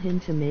pee. Tell him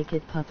to make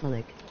it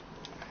public.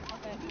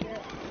 Okay, you're a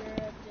dude.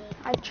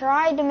 I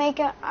tried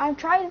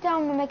to tell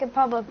him to make it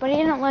public, but he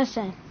didn't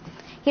listen.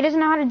 He doesn't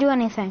know how to do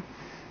anything.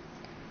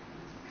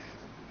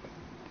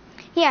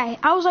 Yeah,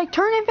 I was like,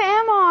 turn infant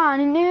ammo on,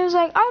 and he was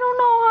like, I don't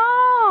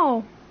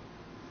know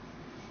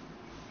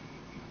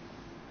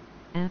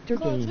how. After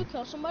Cole, did you game.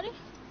 kill somebody?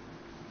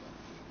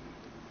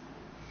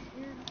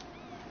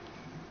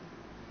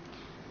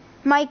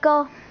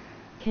 Michael,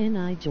 Can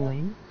I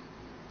join?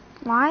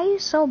 why are you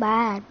so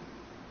bad?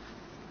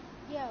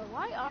 Yeah,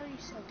 why are you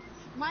so...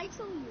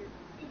 Michael, you're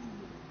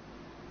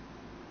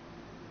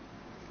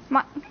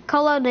idiot.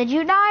 Colo, did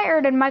you die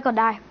or did Michael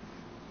die?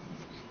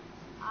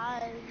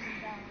 I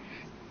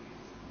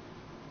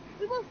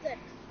We both did.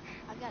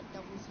 got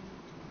doubles in.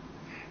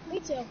 Me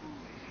too.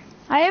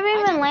 I haven't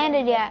even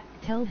landed yet.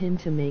 Tell him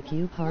to make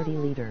you party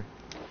leader.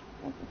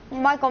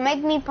 Michael,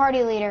 make me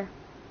party leader.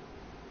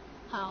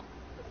 How?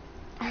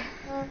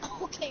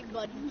 Okay,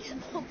 buddy.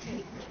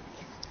 Okay.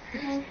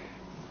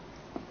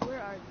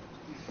 Where are you?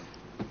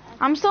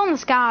 I'm still in the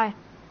sky.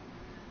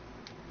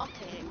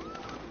 Okay.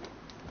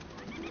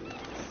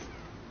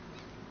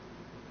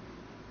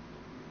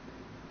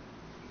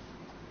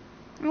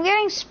 I'm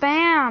getting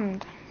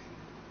spammed.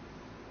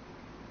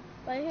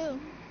 By who?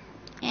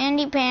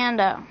 Andy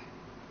Panda.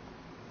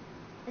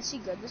 Is he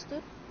good, this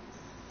dude?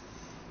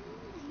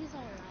 He's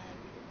alright.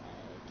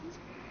 He's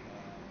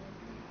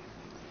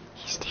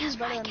He steals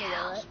Better my than me,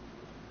 though, kills.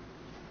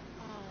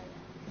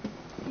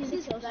 yeah.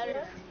 He's better.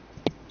 better.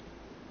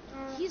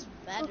 He's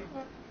better.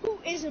 Who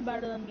isn't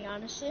better than me,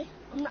 honestly?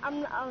 I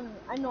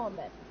know I'm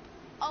better.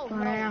 Oh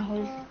Wow.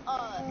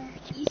 no.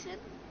 Ethan?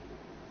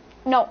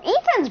 No,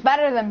 Ethan's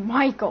better than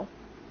Michael.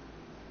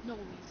 No,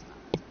 he's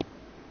not.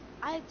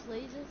 I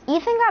played with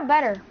Ethan got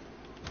better.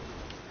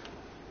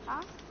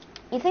 Huh?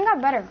 Ethan got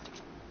better.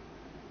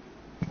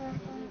 Maybe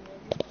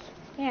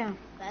Yeah.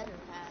 better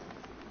at.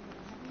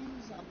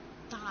 He's a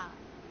bad.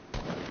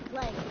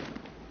 Like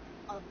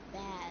a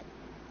bad.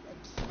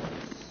 Like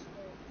he's so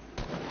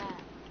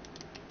bad.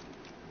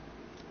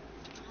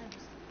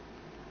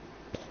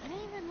 I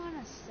didn't even want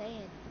to say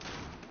it.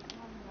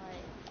 I'm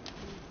like,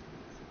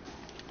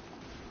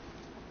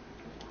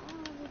 I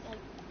don't think I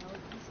know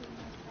anything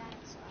like that,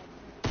 so I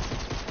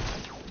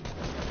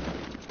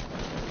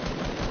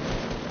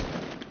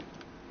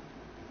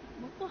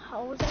What the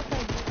hell was that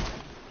guy doing?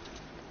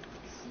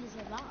 he's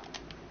about.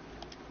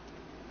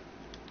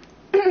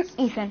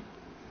 Ethan.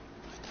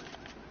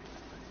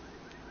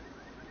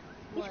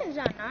 Ethan's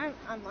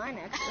online,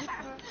 actually.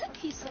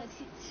 He said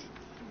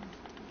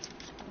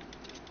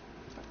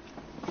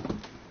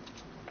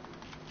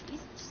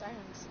he's starting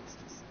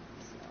 66.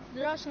 So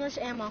There's also much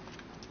ammo. I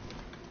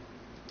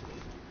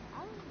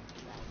don't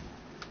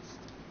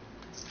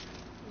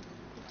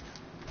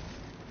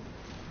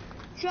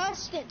think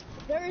Justin,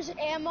 there is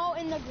ammo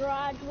in the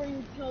garage where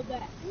you killed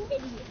that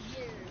idiot.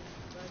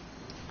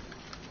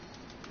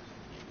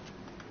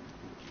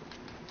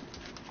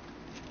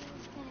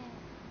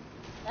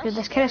 Dude,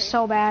 this kid is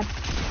so bad.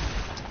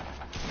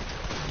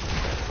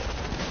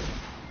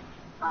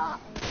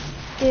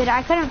 Dude,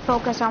 I couldn't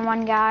focus on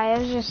one guy. It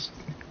was just...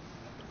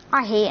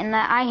 I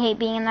hate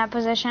being in that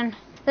position.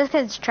 This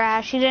kid's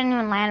trash. He didn't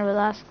even land with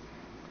us.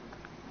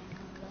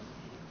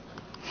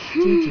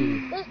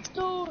 GG. Let's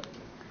do.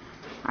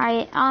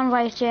 Alright, I'll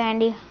invite you,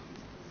 Andy.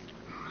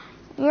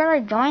 You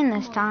gotta join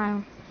this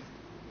time.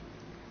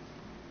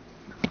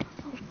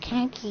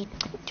 Can't keep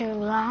too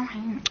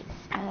long.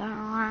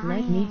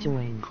 Let me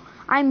join.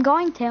 I'm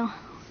going to.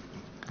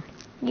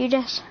 You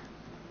just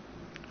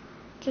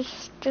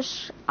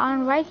I'll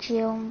invite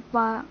you,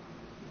 but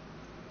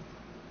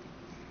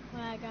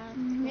My God.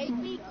 make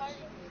me party.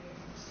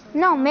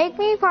 no, make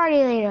me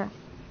party leader.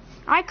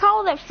 I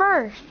called it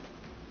first.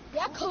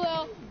 Yeah,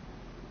 Khalil.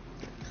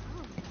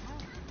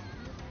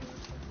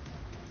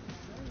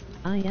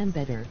 I am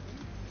better.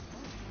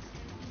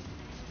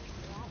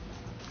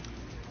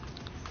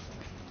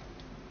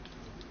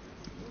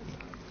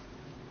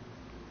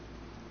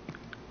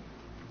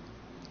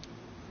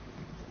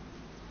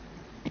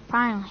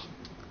 Finally.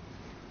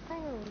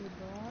 Finally,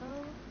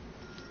 bro.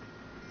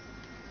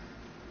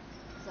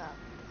 What's up?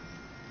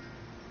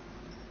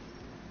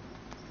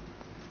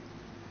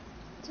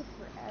 Took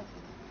forever.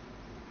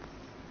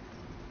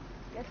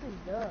 Guess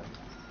who's done?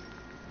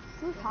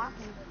 Who's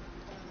talking?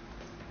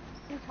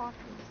 Who's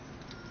talking?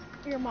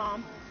 Your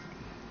mom.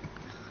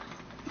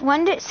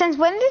 When did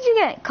you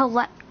get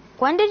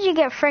when did you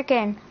get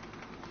frickin'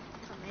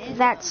 Command.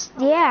 that's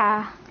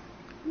yeah.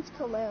 Who's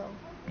Khalil?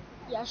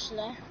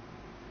 yesterday.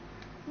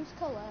 Who's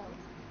Khalil?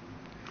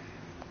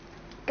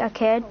 A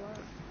kid.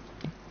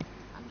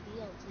 I'm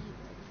BLT,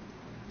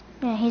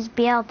 baby. Yeah, he's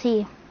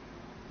BLT.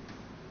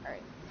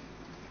 Alright.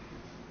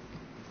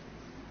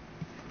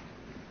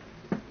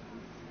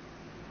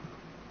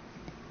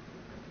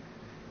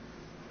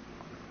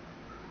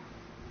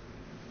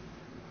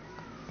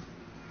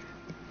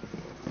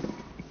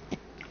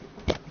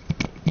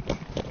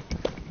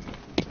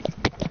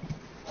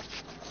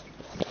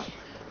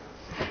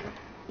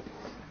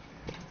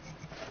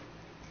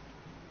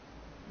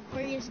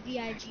 Where his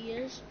VIG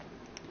is.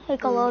 Hey,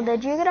 Khalil,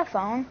 did you get a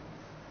phone?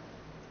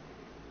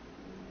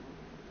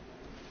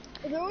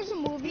 There was a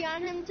movie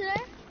on him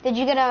today. Did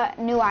you get a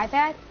new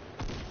iPad?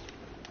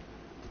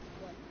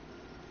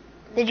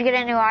 Did you get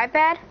a new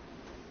iPad?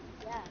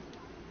 Yeah.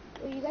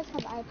 Well, you guys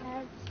have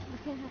iPads. You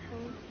can't have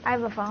phones. I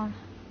have a phone.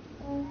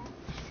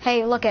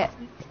 Hey, look it.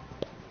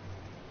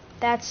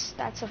 That's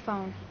a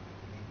phone.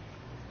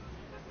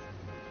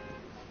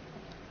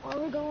 Where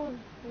are we going?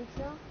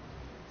 Retail?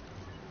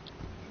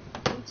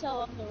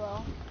 Until up the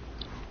row.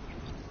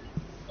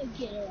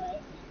 Get it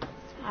right.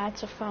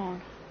 That's a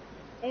phone.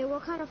 Hey,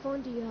 what kind of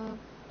phone do you have?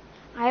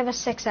 I have a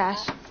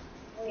 6S.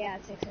 Oh yeah,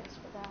 it's 6S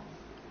for that.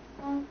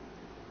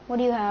 What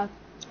do you have?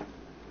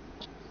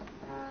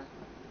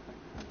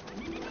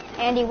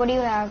 Andy, what do you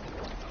have?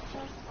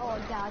 Oh,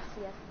 Galaxy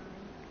S9.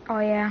 Oh,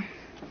 yeah.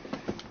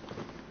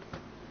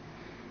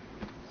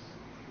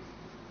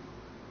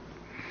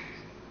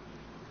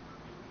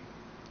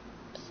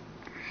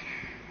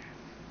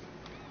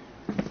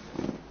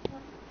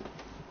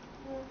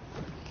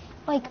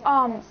 Like,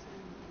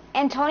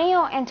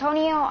 Antonio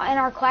in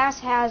our class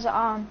has,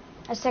 a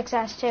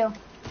 6S too.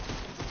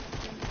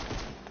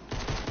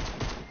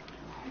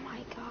 Oh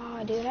my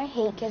god, dude, I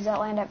hate kids that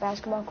land at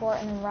basketball court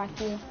and then wreck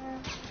you.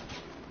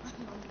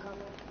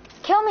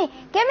 Kill me!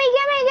 Get me,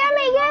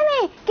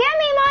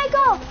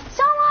 Michael!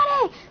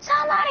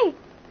 Somebody!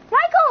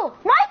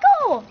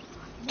 Michael!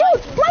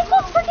 Dude,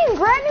 Michael's freaking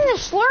grabbing the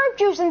slurp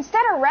juice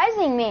instead of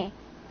rezzing me.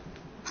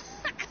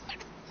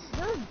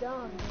 You're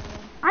dumb, man.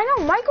 I know,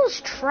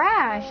 Michael's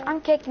trash. I'm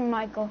kicking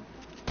Michael.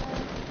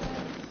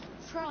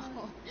 Bro.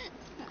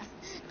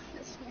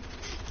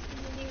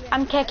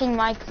 I'm kicking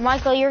Mike.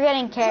 Michael, you're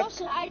getting kicked.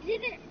 Joseph, I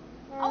didn't.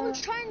 I was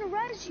trying to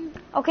res you.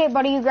 Okay,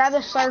 buddy, you grab the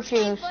slurp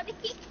juice. Buddy,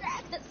 he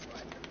grabbed this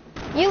one.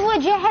 You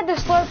legit had the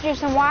slurp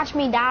juice and watch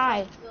me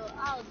die. So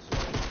I'll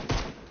just...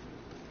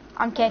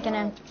 I'm kicking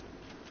him.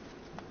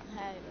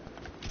 Hey.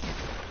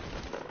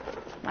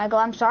 Michael,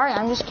 I'm sorry.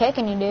 I'm just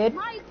kicking you, dude.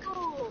 Michael.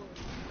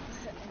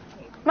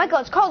 Michael,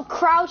 it's called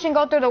crouch and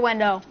go through the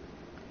window.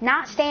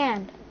 Not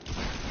stand.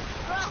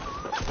 I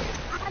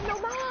have no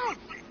mask.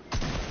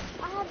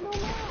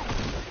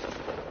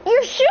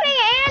 You're shooting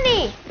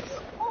Andy!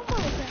 Oh my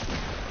god.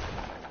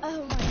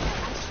 Oh my god. I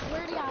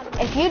swear to God.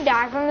 If you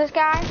die from this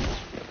guy...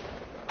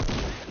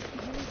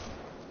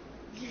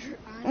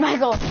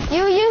 Michael,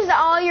 you used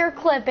all your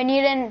clip and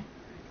you didn't...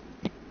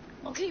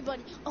 Okay,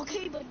 buddy.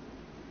 Michael,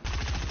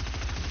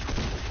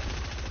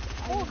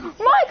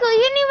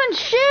 you didn't even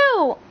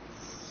shoot!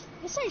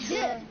 Yes, I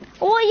did.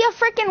 Well, you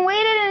freaking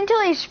waited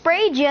until he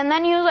sprayed you, and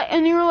then you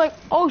were like,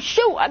 "Oh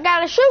shoot, I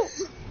gotta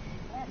shoot!"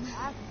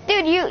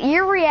 Dude,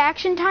 your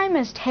reaction time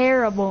is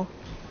terrible.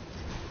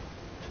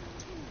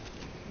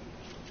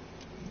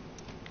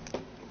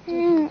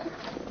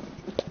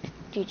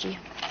 GG.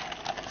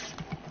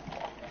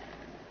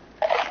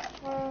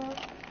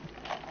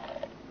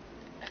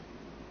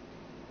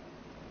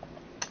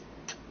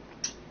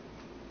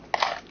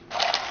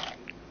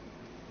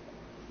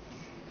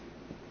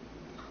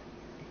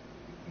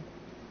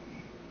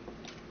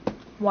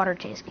 Water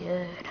tastes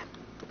good.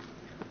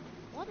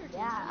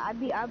 Yeah, I'd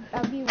be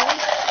ready.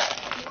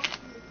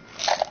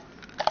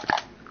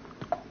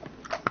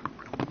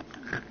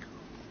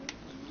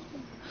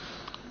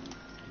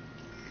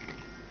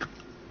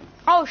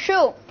 Oh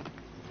shoot!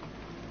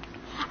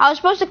 I was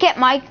supposed to kick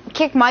Michael.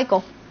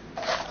 Michael's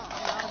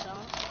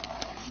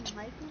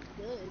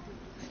good.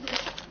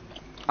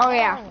 Oh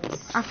yeah,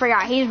 I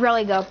forgot. He's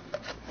really good.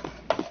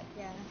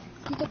 Yeah.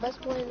 He's the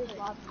best player in this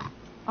lobby.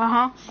 Uh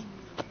huh.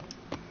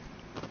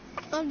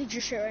 I don't need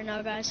your shit right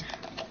now, guys.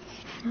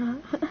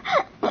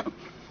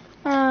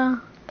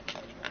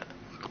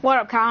 What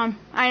up, Colin?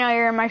 I know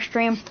you're in my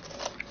stream.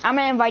 I'm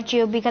gonna invite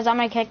you because I'm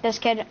gonna kick this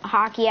kid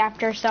hockey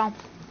after, so.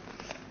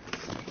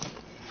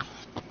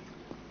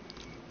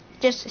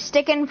 Just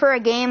stick in for a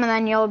game and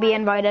then you'll be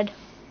invited.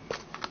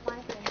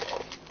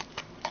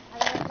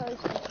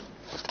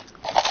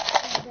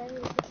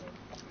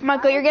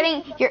 Michael, you're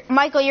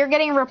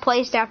getting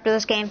replaced after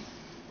this game.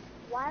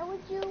 Why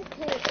would you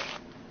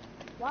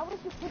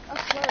pick a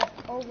slurp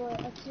over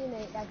a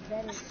teammate that's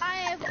better? I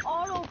have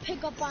auto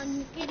pickup on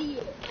you,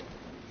 idiot.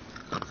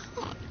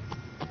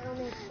 That don't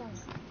make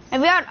sense.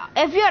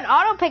 If you had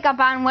auto pickup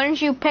on,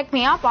 wouldn't you pick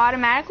me up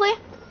automatically?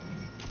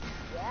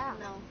 Yeah.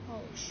 No.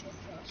 Holy shit,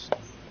 Joseph.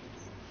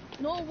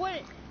 No, it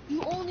wouldn't.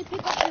 You only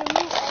pick up your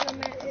loot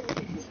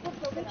automatically.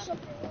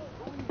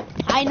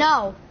 I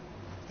know.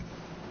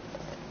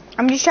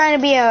 I'm just trying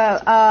to be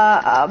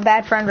a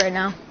bad friend right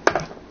now.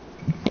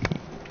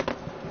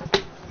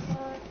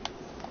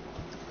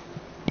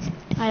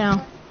 I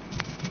know.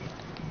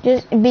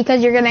 Just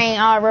because you're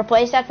getting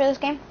replaced after this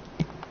game?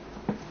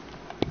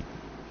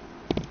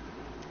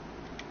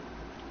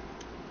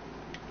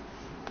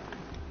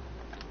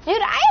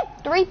 Dude, I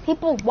have 3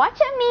 people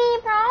watching me,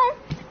 bro.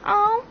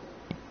 Oh.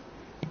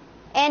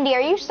 Andy,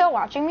 are you still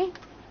watching me?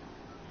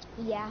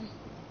 Yeah.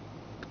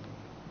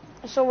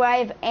 So I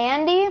have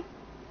Andy.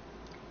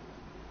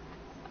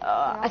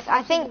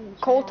 I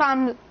think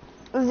Colton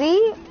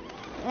Z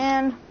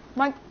and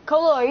Mike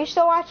Colo. Are you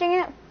still watching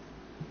it? No, I'm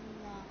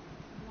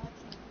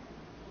watching.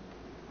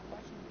 I'm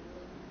watching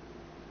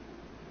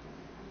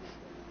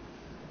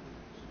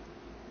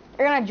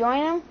You're gonna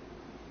join him?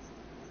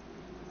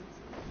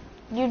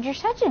 Dude, you're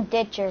such a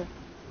ditcher.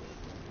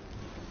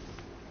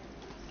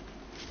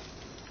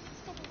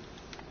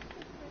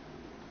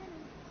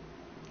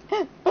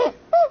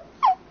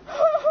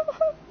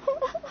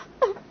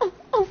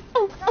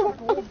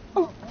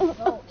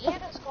 Bro,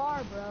 and a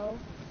scar, bro.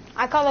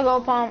 I call the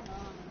gold pump.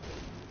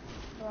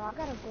 Bro, I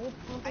got a gold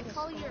pump. I and a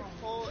call scar. your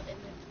full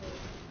inventory.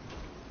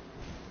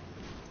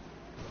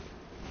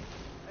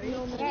 Are You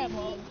know you me, kidding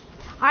bro. me?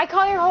 I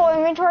call your whole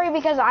inventory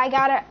because I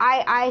got it.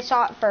 I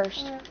saw it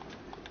first.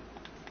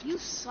 You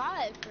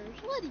saw it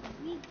first. What do you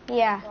mean?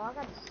 Yeah, Bro, I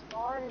got a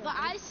scar. And a But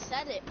I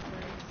said it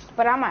first.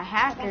 but I'm a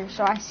hacker,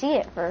 so I see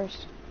it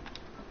first.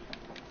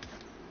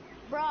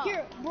 Bro.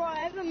 Here, bro, I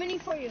have a mini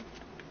for you.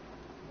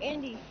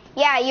 Andy.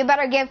 Yeah, you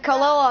better give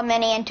Khalil a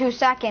mini in 2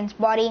 seconds,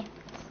 buddy.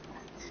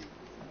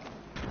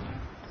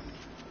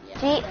 Yeah.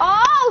 See?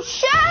 Oh,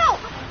 shoot!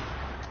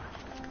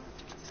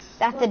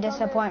 That's a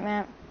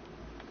disappointment.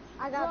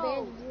 I got Bro.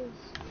 bandages.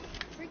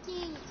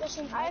 Freaking.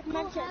 Listen, I have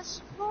Michael medkits.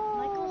 has.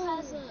 Michael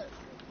has a.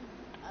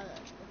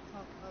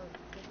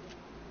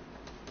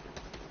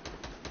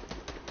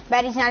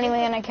 Bet he's not even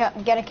gonna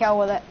get a kill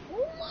with it.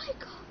 Oh my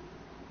god.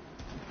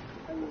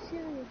 Are you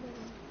serious, man?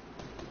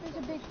 There's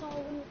a big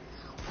fall in it.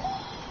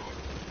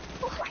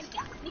 Oh my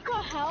god. You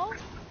got hell?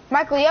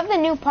 Michael, you have the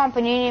new pump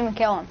and you didn't even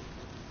kill him.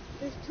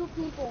 There's 2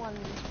 people on me.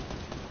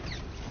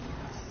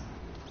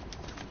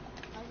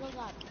 Michael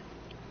got.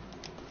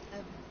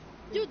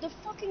 Dude, the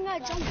fucking guy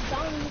jumped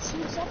down and he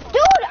threw himself off.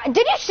 Dude,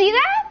 did you see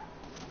that?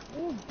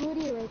 There's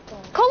booty right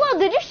there. Khalil,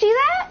 did you see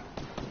that?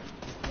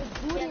 There's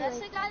booty Yeah, that's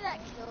right the guy that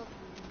killed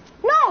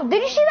No,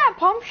 did you see that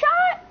pump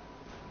shot?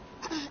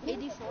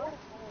 84.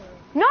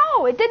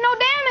 No, it did no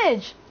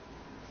damage.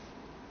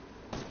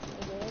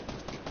 there.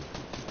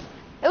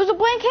 It was a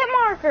blank hit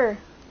marker.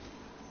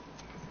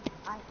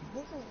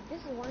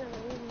 This is one of the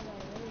reasons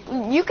I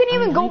really. You can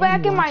even go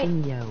back in my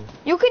Yo.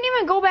 you can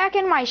even go back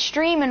in my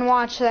stream and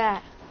watch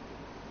that.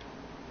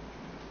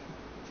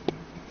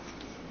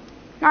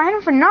 I hit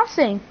him for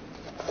nothing.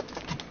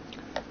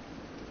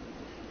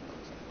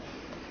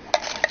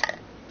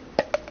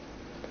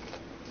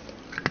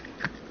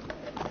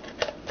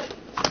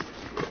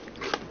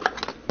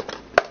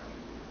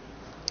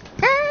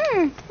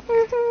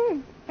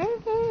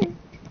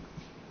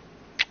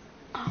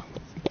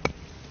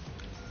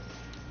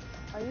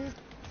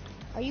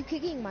 Are you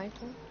kicking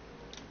Michael?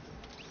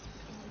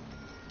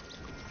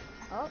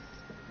 Oh,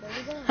 there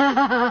we go. Make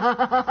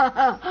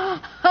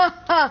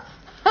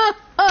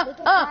it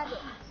private.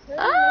 I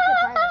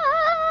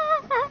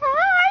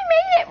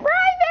made it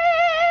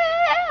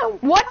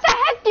private. What the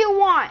heck do you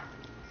want?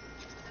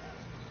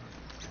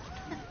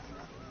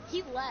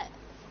 He left.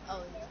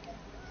 Oh,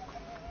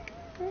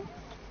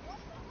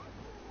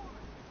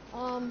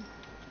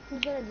 Who's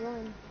gonna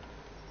join?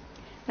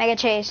 Mega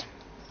Chase.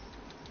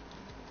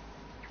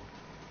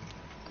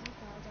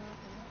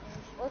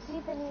 Let's see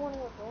if anyone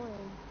will join.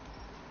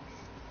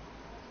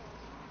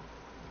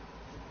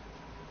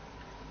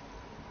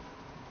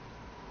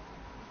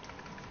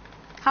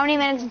 How many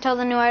minutes until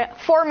the new item?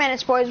 4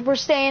 minutes, boys. We're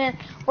staying in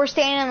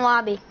the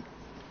lobby.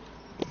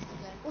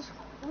 Let's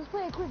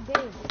play a quick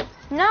game.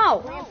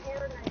 No.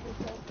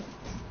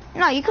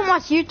 No, you can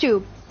watch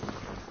YouTube.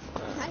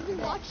 I can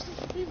watch this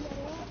video.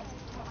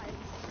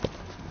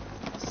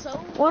 so.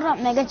 What up,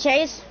 Mega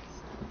Chase?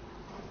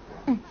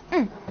 Who's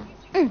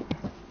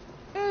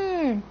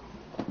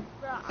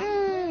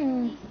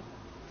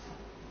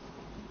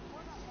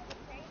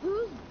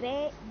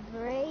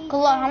Braden?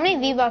 Khalil, how many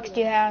V-Bucks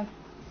do you have?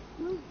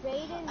 Who's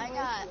Braden? I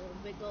got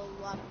big old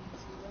lot of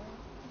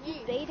Who's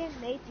Braden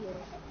Mayfield?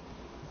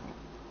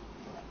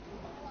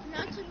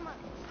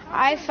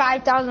 I have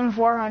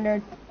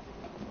 5,400.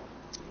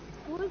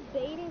 Who's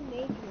Braden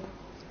Mayfield?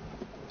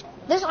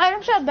 This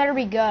item shop better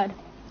be good.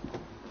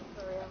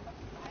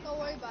 Don't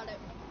worry about it.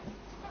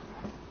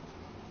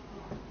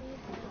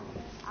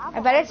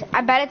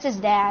 I bet it's his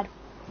dad.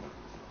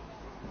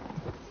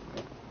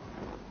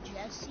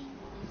 Jesse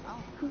is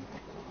on.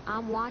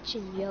 I'm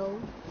watching, yo.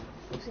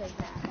 Who said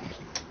that?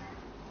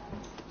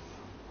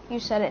 You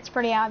said it. It's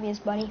pretty obvious,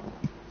 buddy.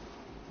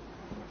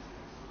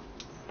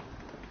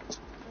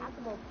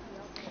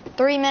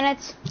 3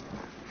 minutes.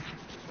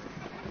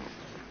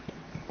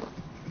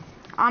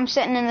 I'm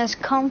sitting in this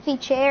comfy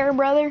chair,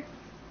 brother.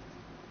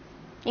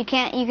 You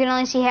can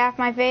only see half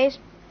my face.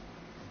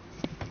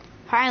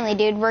 Finally,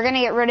 dude, we're gonna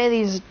get rid of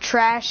these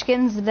trash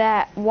skins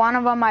that one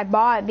of them I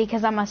bought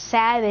because I'm a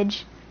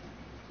savage.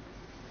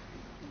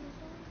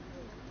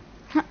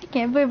 I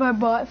can't believe I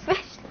bought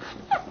fish.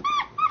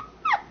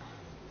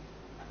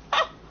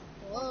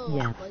 Whoa,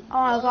 Yeah. buddy,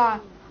 Oh my whoa.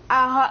 god.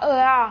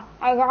 Yeah,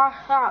 I got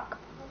stuck.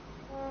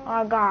 Oh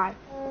my god.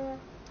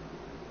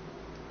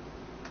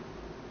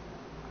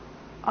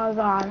 Oh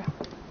god.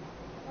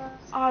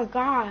 Oh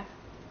god.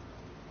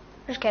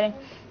 Just kidding.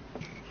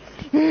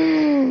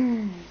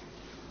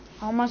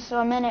 Almost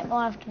a minute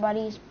left,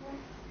 buddies.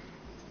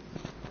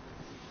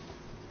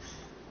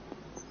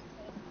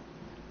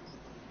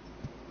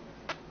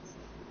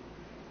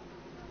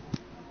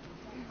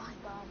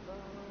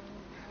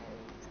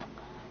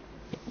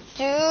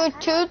 Dude,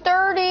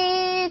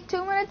 2:30.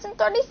 2 minutes and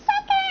 30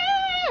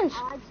 seconds.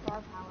 I like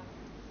Star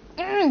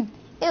Power.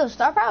 Ew,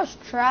 Star Power's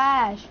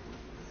trash.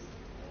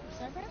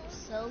 Starcraft's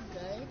so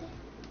good.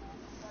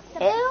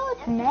 Ew,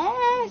 it's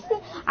nasty.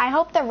 I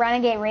hope the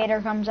Renegade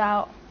Raider comes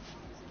out.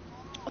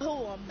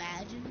 Oh,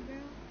 imagine,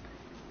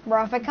 bro.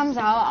 Bro, if it comes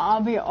out,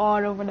 I'll be all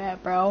over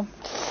that, bro.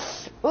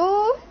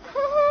 Ooh.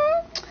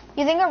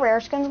 You think a rare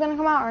skin's gonna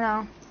come out or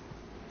no?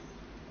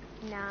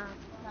 Nah,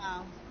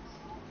 No.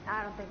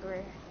 I don't think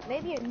we're.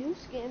 Maybe a new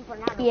skin, but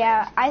not a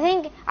Yeah, rare I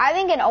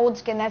think an old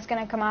skin that's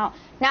gonna come out.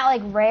 Not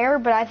like rare,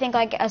 but I think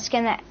like a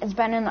skin that has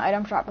been in the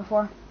item shop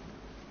before.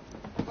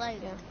 Like,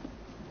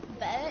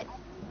 bet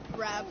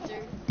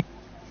Raptor.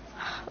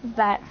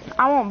 That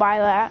I won't buy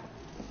that.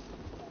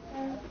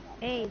 skin.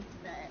 Hey,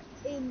 Bet.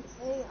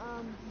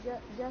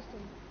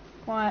 Justin,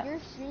 What? your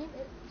stream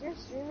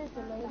is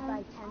delayed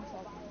by 10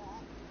 seconds.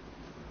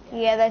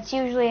 Yeah, that's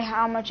usually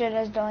how much it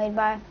is delayed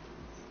by.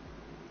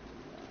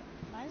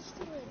 Mine's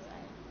still in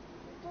bet.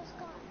 Just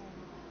got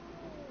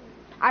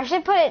I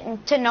should put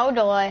it to no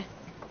delay.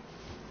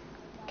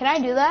 Can I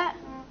do that?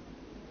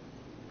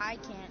 I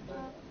can't do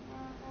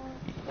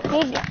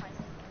it.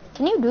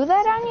 Can you do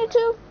that on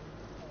YouTube?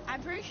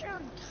 I'm pretty sure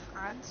on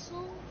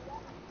console,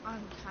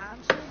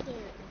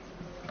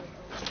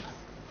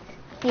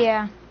 they're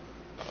Yeah.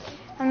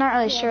 I'm not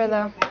really sure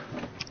though.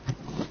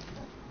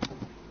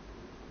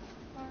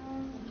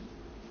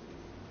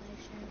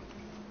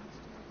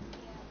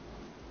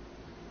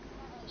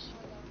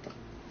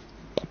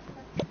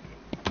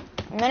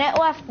 Minute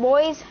left,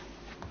 boys.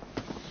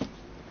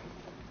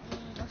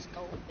 Let's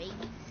go, baby.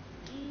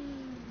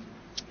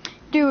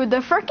 Dude, the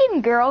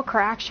freaking girl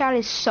crack shot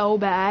is so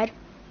bad.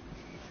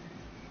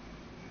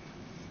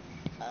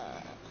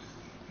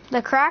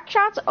 The crack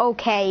shot's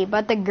okay,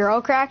 but the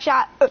girl crack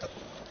shot,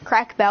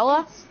 crack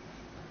Bella.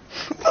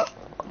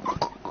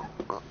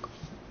 What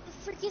the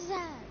frick is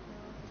that?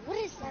 What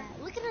is that?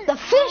 Look at her. The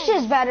fish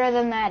eyes. is better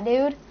than that,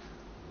 dude.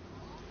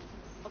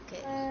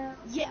 Okay.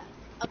 Yeah.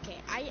 Okay,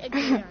 I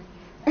agree on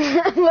you.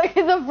 Look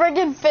at the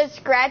freaking fish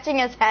scratching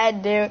his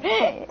head, dude.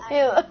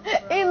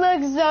 He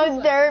looks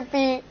so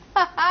derpy.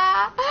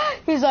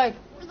 He's like,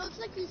 It looks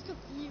like he's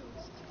confused.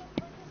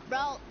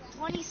 Bro,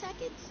 20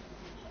 seconds?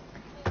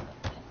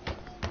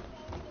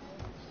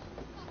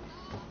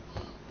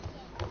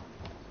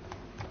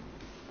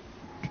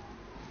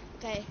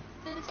 Okay.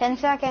 10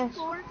 seconds.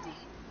 14,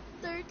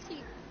 13,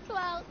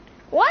 12,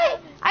 What?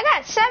 I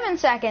got 7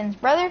 seconds,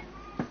 brother.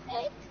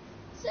 8,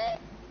 6,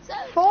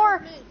 7,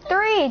 4,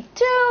 3,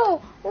 2,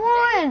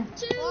 1.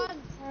 2,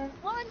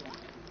 1.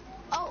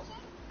 Oh.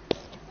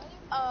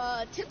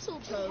 Tinsel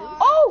toes.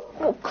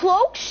 Oh,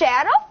 cloak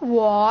shadow?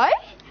 What?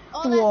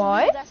 Oh, that's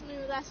What? new, that's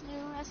new, that's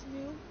new, that's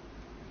new.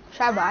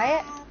 Should I buy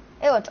it?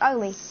 Ew, it's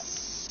ugly.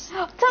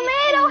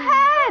 Tomato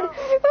head!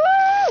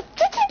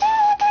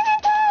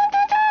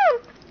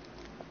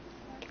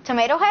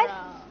 Tomato head?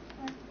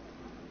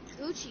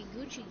 Gucci,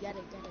 get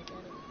it.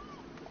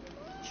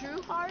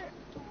 True heart?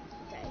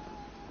 Okay.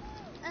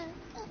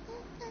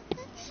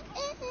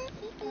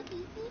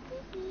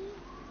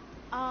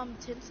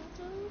 Tinsel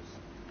toes?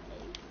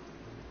 Okay.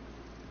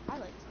 I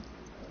like tinsel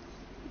toes.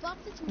 You got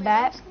the tomato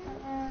Bet.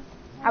 skin?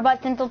 How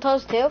about tinsel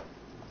toes too?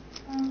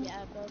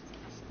 Yeah, both.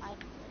 I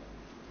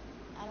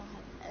don't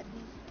have any.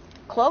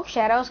 Cloak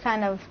shadow's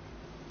kind of.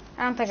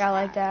 I don't think I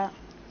like that.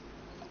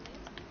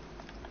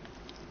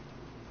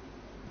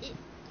 It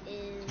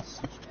is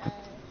trash.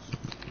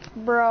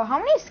 Bro, how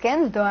many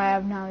skins do I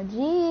have now?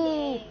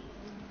 Gee.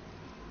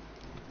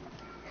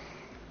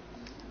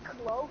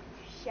 Cloak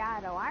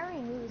Shadow. I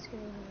already knew this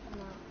game was gonna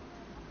come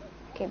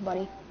out. Okay,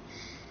 buddy.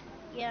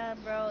 Yeah,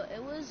 bro,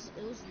 it was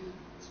leaked.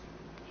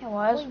 It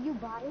was. Wait, you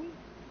bought it?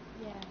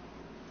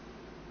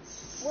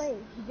 Yeah. Wait,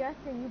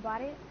 Justin, you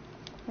bought it?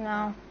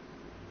 No.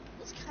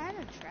 It's kind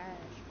of trash,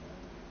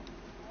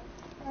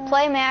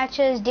 Play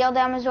matches, deal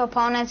damage to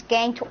opponents,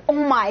 gang to. Oh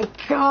my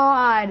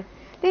god!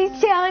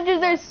 These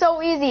challenges are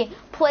so easy.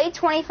 Play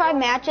 25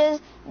 matches,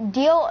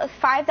 deal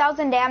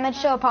 5,000 damage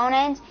to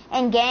opponents,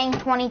 and gang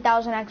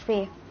 20,000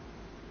 XP.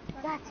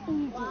 That's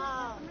easy. bro.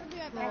 Wow.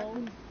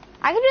 Bro.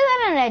 I could do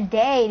that in a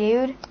day,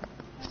 dude.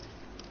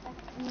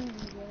 That's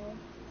easy,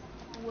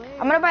 bro. Where?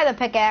 I'm gonna buy the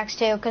pickaxe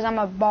too, because I'm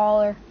a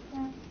baller.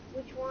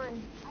 Which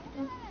one?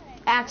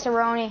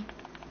 Axaroni.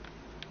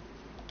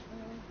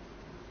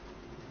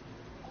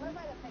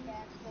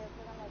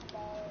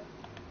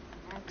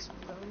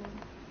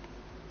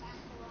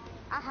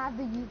 not have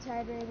the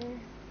U-Tide Raider?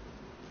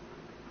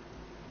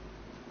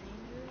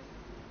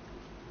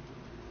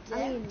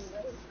 I mean,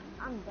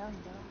 I'm done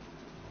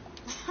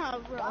though.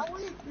 Bro,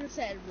 you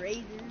said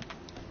Raider.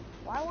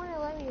 Why won't it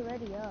let me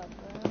ready up,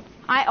 bro?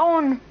 I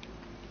own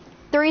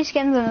 3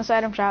 skins in this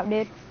item shop,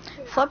 dude.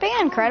 Flipping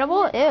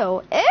incredible?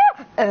 Ew. Ew.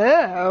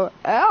 Ew.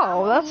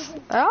 Oh, that's...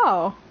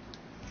 Oh.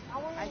 I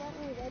want to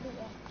let me ready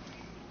up.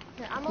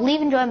 Here, I'm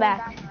Leave and join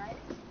back. right?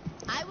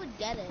 I would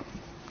get it.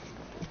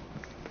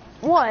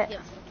 What? Yeah.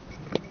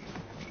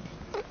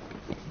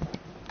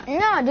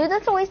 No, dude,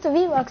 that's a waste of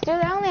V-Bucks, dude.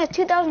 I only have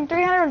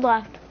 2,300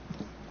 left.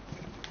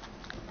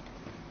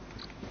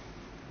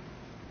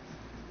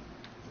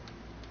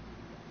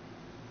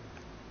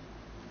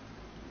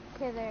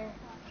 Okay, there.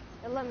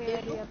 It let me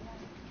ready up.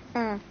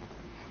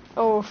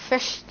 Oh,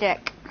 fish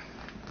stick.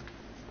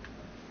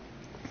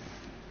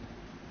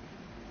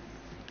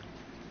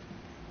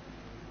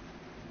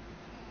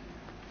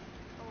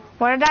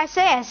 What did I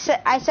say?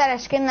 I said a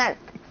skin that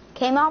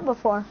came out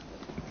before.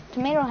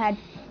 Tomato head.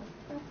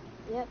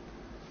 Yep.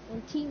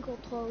 And Tinkle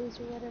Toes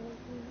or whatever.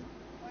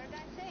 What did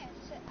I say?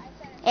 I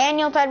said And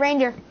Yuletide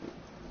Ranger.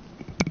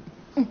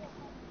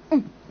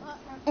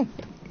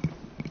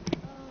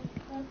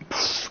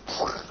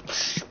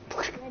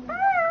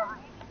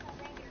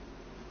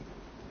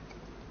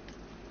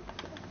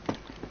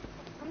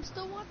 I'm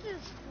still watching the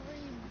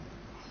stream.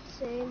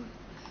 Same.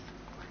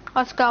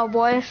 Let's go,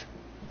 boys.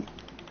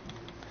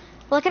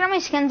 Look at how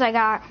many skins I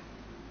got.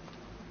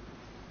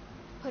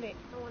 Put it.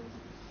 I want to.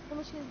 How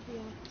much skins do you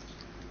have?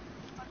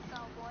 let's go,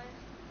 boys.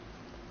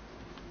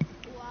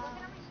 Wow.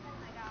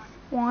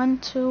 1,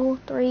 2,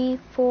 3,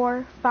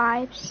 4,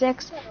 5,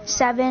 6,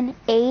 7,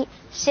 8,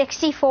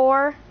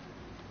 64,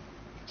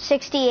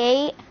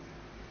 68,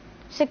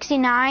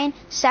 69,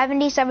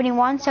 70,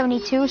 71,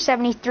 72,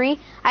 73.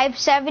 I have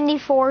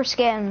 74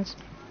 skins.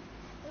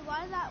 Wait,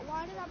 why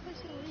did that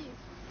person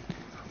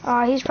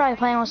leave? He's probably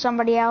playing with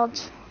somebody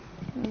else.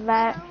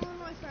 That. One of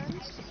my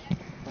friends.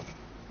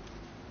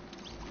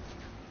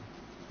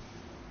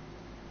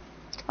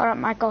 Hold up,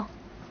 Michael.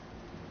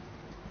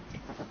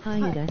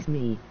 Hi, that's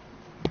me.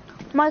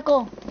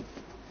 Michael,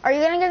 are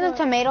you gonna get the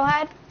tomato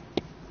head?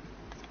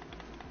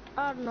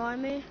 I don't know, I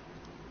may.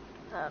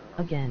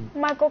 Again.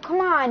 Michael,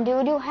 come on,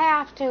 dude. You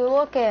have to.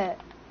 Look it.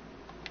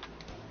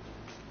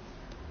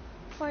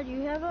 Why, do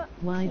you have it?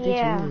 Why did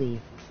Yeah. you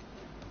leave?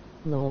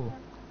 Lol.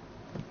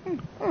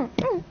 How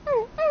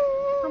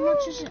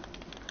much is it?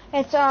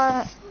 It's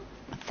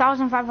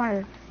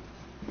 1,500.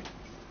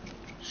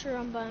 Sure,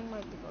 I'm buying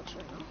my V-Bucks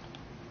right now.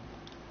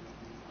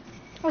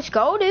 Let's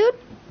go, dude.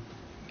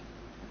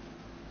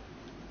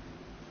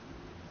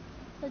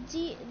 The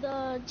deep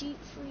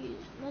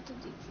freeze, not the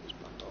deep freeze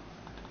bundle.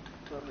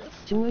 Whatever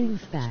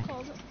Joins it's back.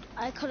 called.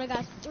 I could have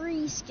got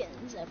 3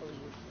 skins, I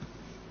believe.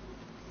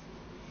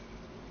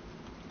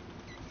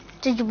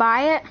 Did you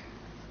buy it?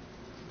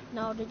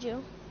 No, did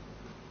you?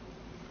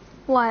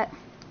 What?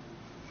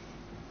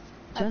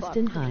 I bought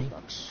Justin, the hi.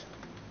 V-Bucks.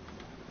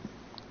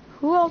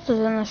 Who else is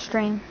in the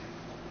stream?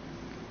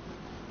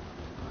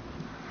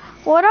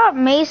 What up,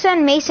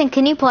 Mason? Mason,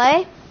 can you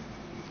play?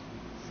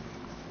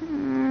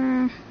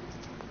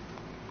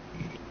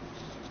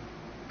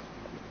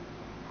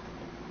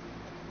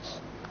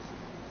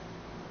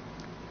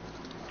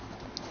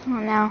 Oh,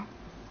 no.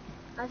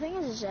 I think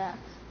it's Zach.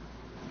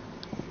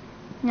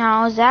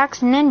 No, Zach's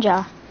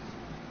Ninja.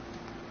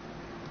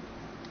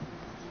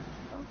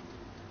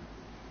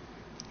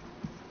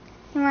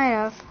 He might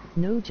have.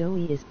 No,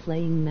 Joey is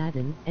playing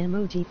Madden.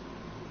 Emoji.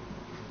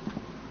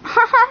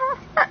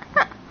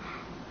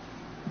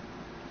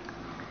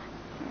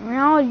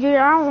 No, dude,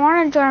 I don't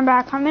want to join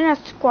back. I'm in a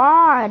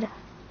squad.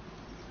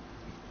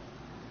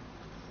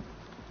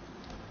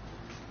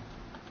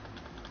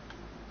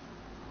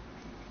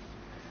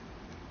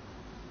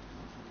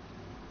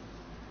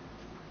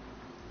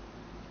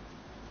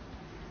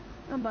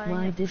 I'm buying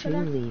Why it. did Should you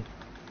I? leave?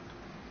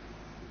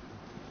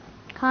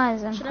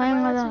 Cause I'm Should I playing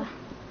buy with that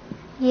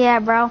a... Yeah,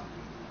 bro.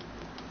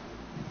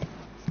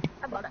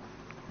 I bought it.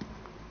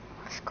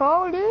 Let's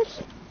go, dude.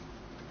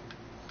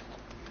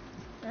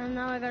 And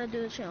now I gotta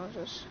do the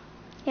challenges.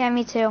 Yeah,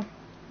 me too.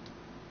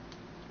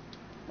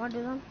 Wanna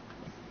do them?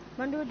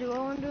 Wanna do a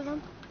duo and do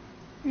them?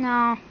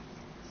 No.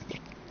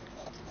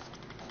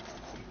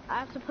 I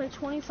have to play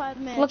 25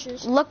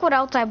 matches. Look what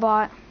else I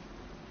bought.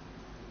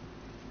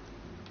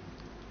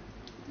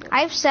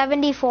 I have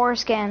 74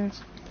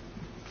 skins.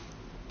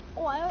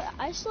 Oh,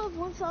 I still have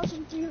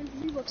 1,300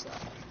 V-Bucks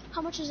left.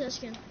 How much is that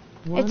skin?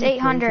 Wanna It's play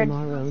 800.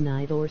 Tomorrow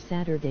night or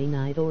Saturday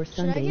night or Should I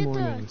Sunday get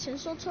morning? the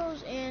tinsel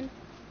toes and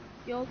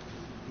yo?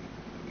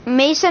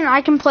 Mason,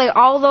 I can play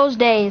all those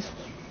days.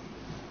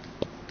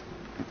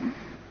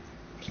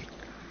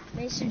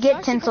 Mason,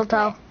 Get Josh, you could Tinseltoe.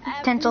 play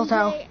every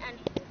Tinseltoe. day and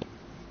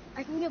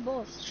I can get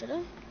both. Should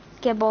I?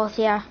 Get both,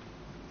 yeah.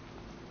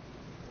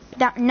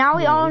 Now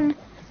we No. own...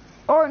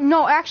 Or,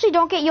 no, actually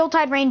don't get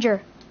Yuletide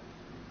Ranger.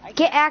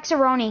 Get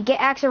Axaroni. Get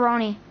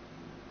Axaroni.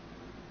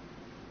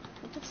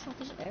 What the fuck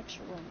is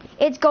extra one?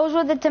 It goes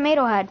with the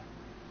tomato head.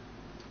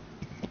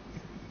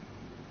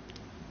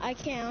 I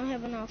can't. I don't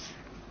have enough.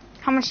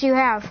 How much do you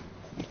have?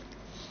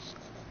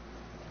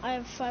 I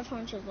have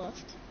 500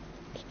 left.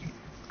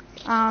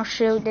 Oh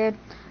shoot, dude.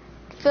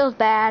 Feels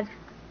bad.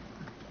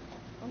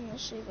 I'm gonna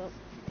save up.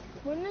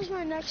 When is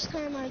my next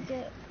time I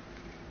get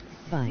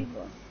Bye.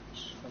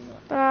 $2 from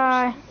that?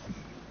 Bye.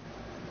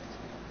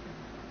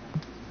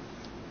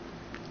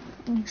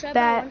 Should I buy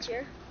That. one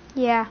tier?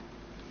 Yeah.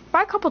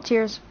 Buy a couple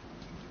tiers.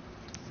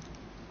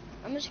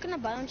 I'm just gonna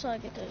buy them until I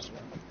get this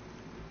one.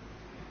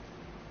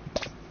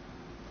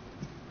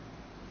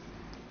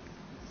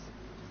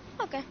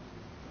 Okay.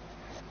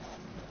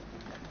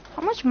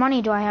 How much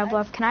money do I have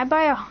left? Can I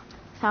buy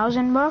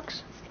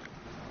 $1,000?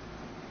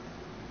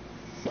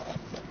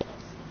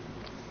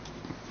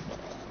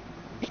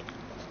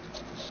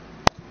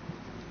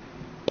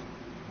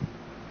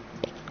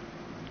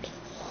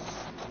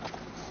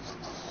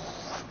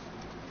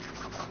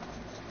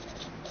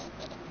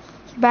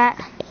 Bet.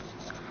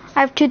 I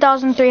have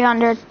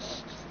 2,300.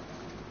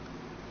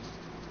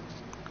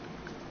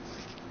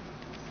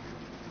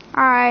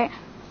 Alright.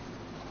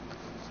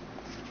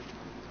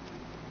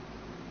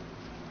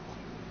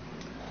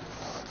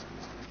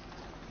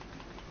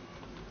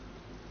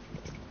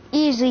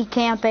 Easy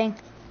camping.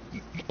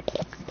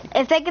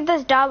 If they get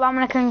this dub, I'm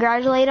gonna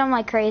congratulate them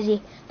like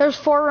crazy. There's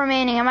 4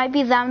 remaining. It might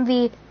be them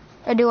v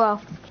a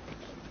duo.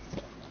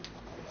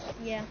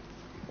 Yeah.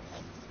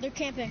 They're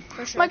camping,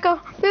 for sure. Michael,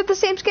 we have the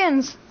same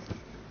skins.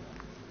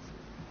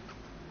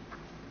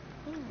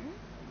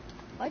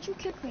 Why'd you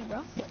kick me,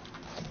 bro?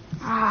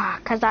 Ah,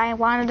 'cause I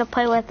wanted to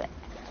play with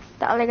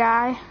the other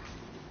guy.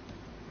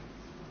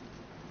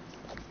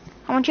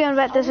 How much you gonna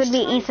bet this would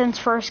be Ethan's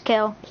first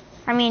kill?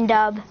 I mean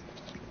dub.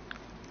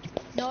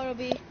 No, it'll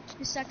be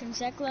his second.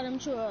 Zach led him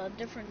to a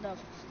different dub.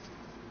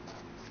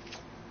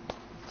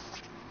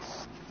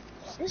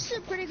 This is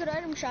a pretty good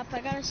item shop,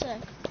 I gotta say.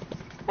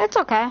 It's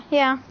okay,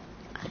 yeah.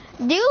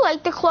 Do you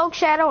like the cloak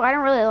shadow? I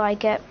don't really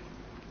like it.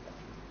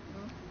 No.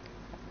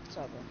 It's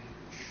all good.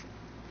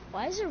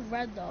 Why is it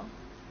red, though?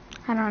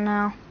 I don't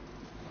know.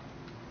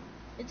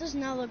 It does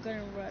not look good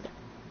in red.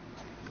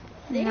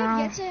 They No. have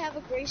yet to have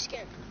a gray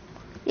skin.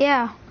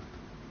 Yeah.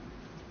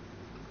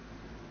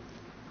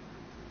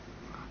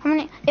 How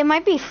many? It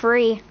might be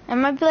free. It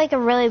might be like a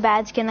really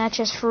bad skin that's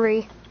just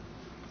free.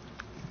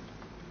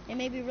 It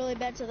may be really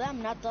bad to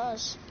them, not to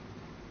us.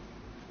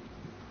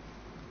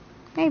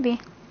 Maybe.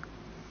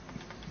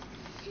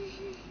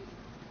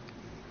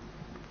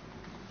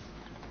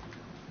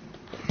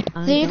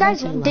 I Did you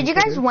guys- don't did you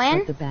like guys it, win?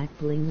 But the back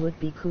bling would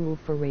be cool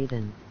for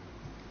Raven.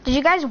 Did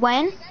you guys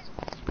win?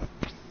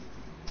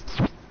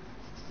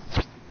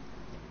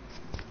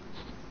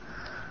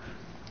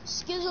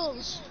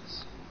 Skizzles.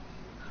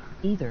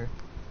 Either.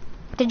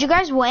 Did you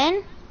guys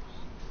win?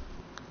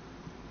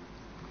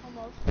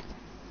 Almost.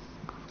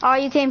 Oh,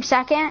 you came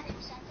second?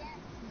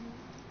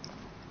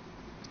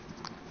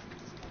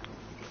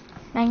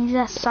 Man,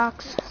 that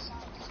sucks.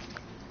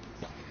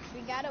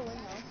 We gotta win,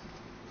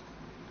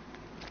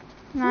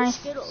 though. Nice.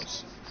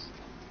 Skittles.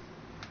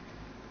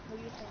 What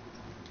do you think?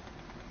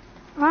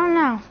 I don't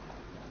know.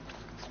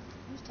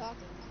 Who's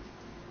talking?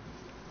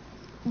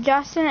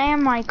 Justin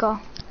and Michael.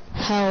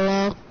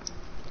 Hello.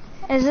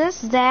 Is this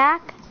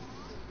Zach?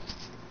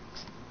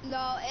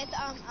 No, it's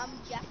I'm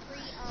Jeffrey.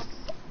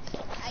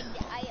 I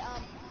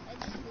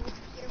just moved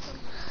here from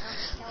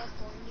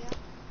California.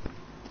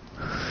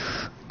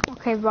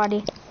 Okay,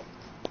 buddy.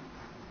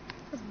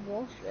 That's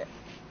bullshit.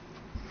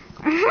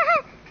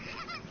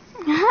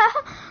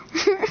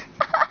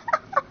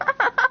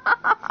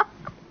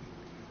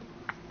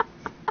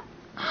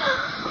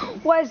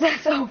 Why is that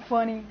so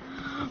funny?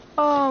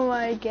 Oh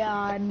my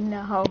god,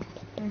 no.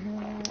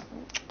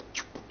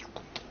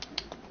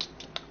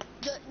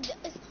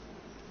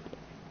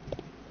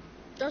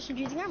 Justin,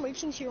 do you think I'm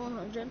reaching tier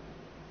 100?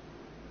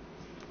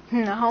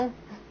 No.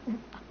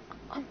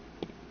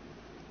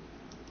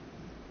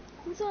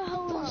 Who the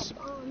hell is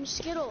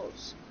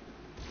Skittles?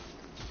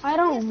 I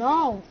don't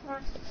know.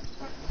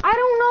 I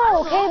don't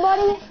know, okay,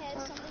 buddy?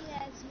 Has somebody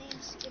that's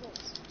named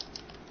Skittles.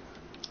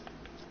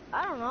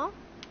 I don't know.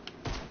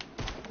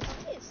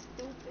 Somebody is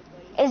stupid,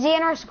 buddy. Is he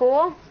in our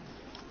school?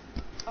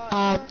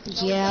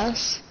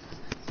 Yes.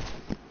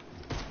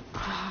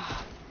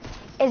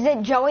 Is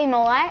it Joey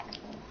Millette?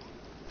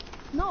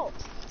 No.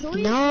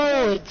 Joey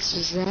No, it's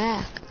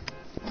Zach.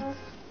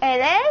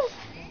 It is?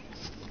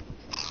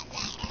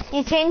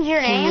 You changed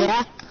your name?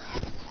 Yeah.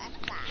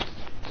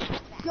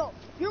 Yo,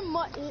 you're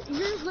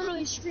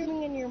literally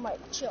screaming in your mic.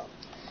 Chill.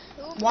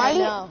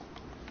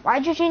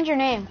 Why'd you change your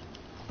name?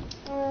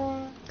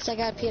 Because I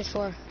got a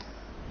PS4.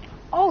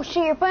 Oh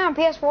shit, you're playing on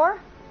PS4?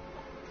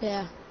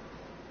 Yeah.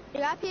 You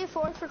got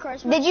PS4 for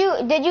Christmas?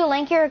 Did you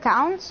link your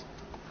accounts?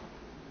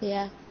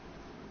 Yeah.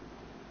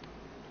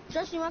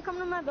 Justin, you wanna come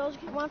to my Bills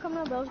game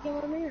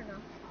with me or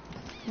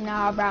no?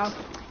 Nah, bro.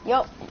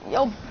 Yo,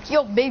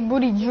 big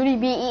booty Judy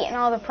be eating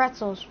all the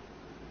pretzels.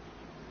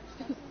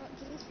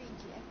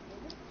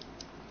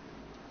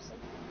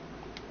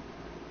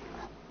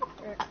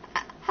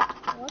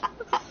 What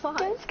the fuck?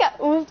 This got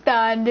oofed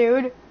on,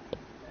 dude.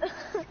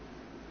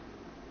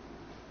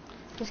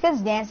 This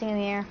guy's dancing in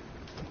the air.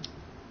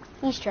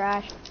 He's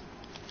trash.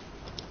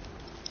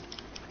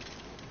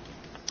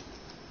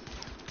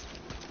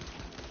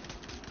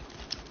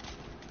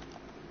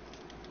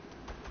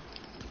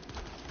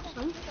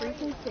 Some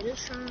freaking kid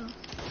is trying to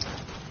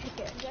pick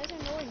it. You guys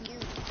are nowhere near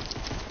me.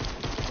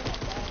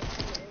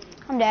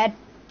 I'm dead.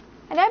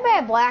 I died by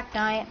a Black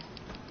Knight.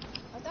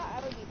 I thought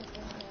I would be the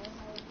one there. I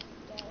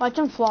would die. Watch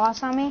him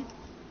floss on me.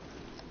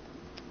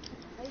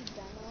 I was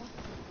demo.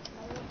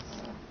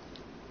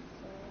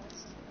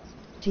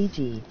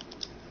 GG.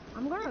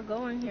 I'm gonna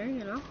go in here,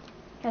 you know.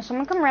 Yeah,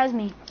 someone come res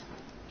me.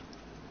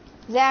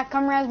 Zach,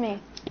 come res me.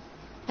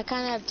 I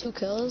kind of have 2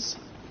 kills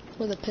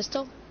with a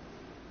pistol.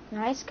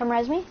 Nice, come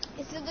res me.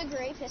 Is it the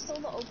gray pistol,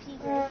 the OP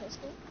gray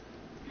pistol?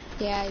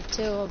 Yeah, I have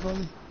 2 of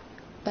them.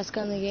 Best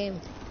gun in the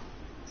game.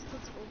 It's OP.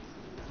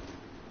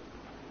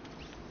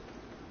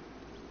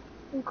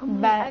 Oh, come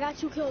on. Bet. I got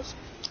 2 kills.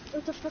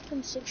 It's a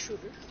freaking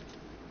 6-shooter.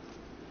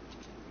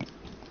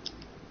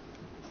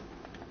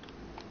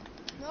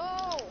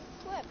 No!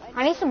 Flip.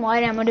 I need some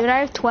light ammo, dude. I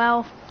have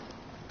 12.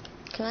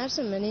 Can I have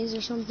some minis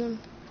or something?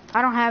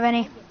 I don't have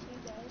any. Get 2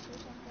 guys or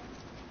something.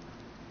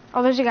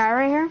 Oh, there's a guy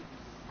right here.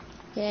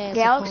 Yeah. it's a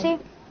Galaxy?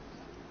 pump.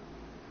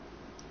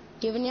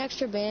 Do you have any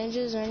extra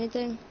bandages or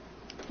anything?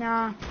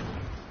 Nah.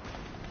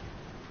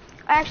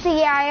 Actually,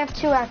 yeah, I have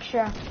 2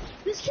 extra.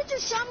 This kid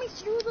just shot me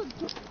through the...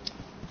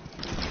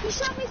 He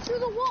shot me through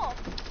the wall.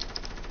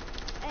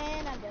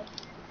 And I'm dead.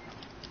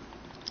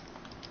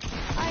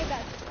 I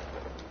got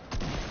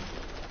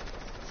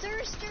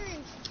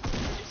Thirsters!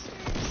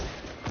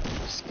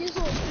 Skizzles,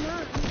 come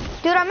on.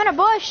 Dude, I'm in a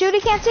bush. Dude,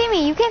 you can't see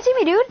me. You can't see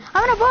me, dude.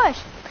 I'm in a bush.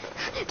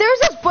 There was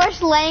this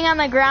bush laying on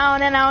the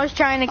ground, and I was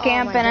trying to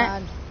camp oh my in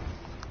God.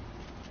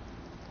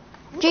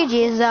 it.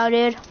 GG's, though,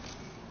 dude.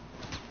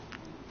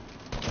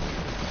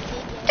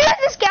 Dude,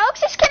 this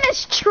Galaxy skin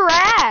is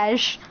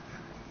trash.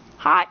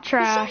 Hot He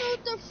trash. shot me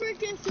with the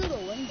freaking through the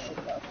window,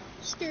 bro.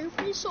 Scared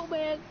me so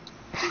bad.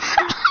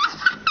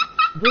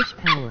 Bush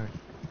power.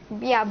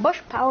 Yeah, bush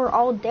power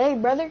all day,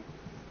 brother.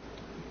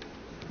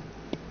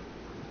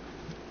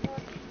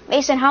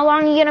 Mason, how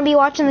long are you gonna be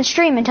watching the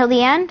stream? Until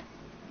the end?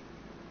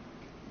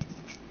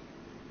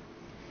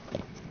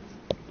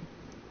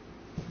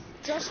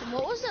 Justin,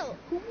 what was that?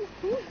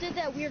 Who did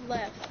that weird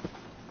laugh?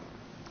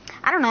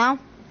 I don't know.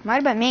 Might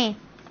have been me.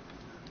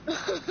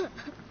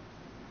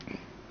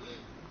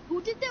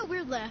 Who did that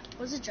weird laugh?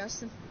 Was it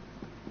Justin?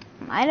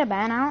 Might have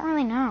been. I don't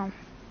really know.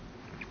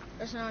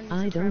 That's not on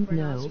I YouTube don't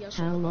forever now, know. so yes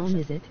or How no long question.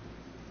 is it?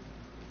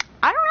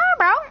 I don't know,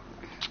 bro.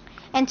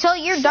 Until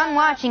you're done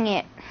watching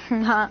it.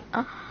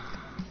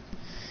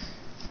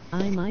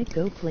 I might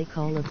go play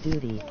Call of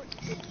Duty.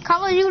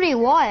 Call of Duty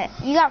what?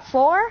 You got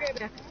 4? Right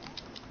back.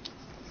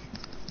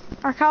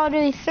 Or Call of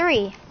Duty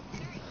 3?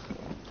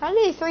 Call of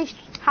Duty 3's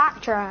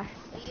hot trash.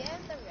 You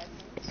have the red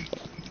ones.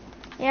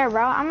 Yeah,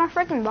 bro. I'm a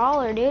freaking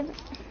baller, dude.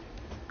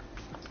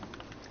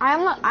 I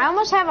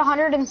almost have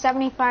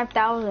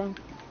 175,000.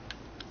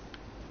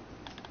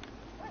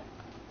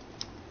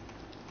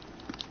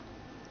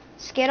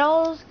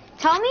 Skittles.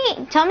 Tell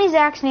me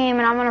Zach's name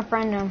and I'm gonna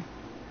friend him.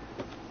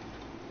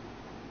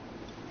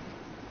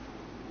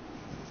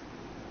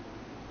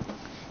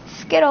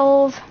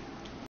 Skittles.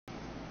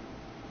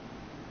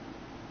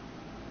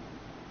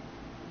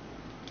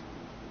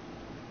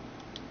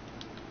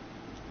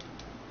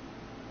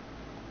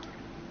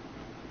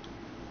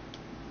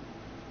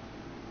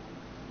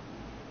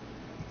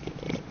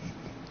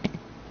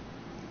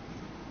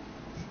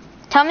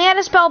 Tell me how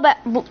to spell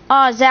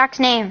Zach's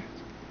name.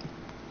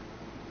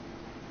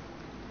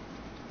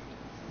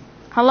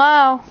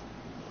 Hello?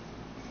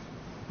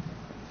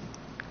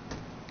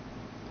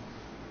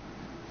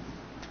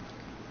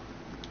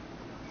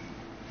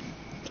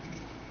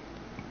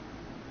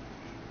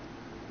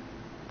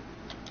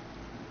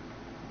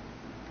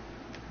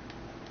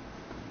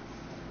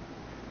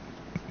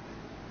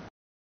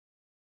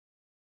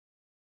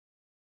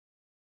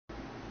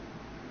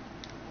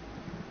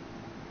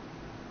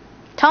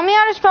 Tell me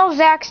how to spell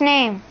Zach's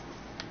name.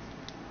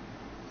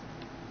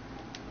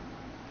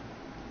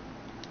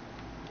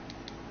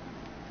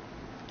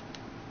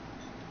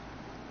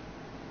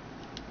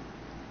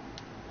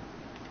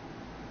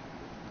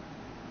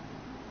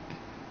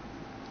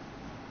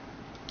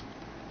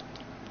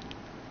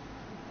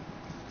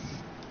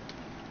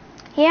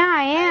 Yeah,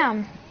 I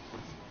am.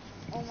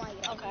 Oh my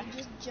god. Okay. You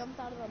just jumped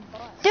out of a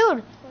bus.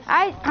 Dude,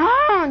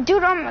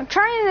 dude, I'm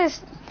trying to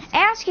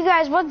ask you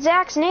guys what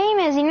Zach's name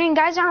is, and you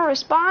guys aren't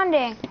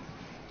responding.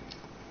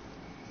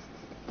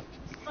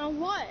 On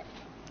what?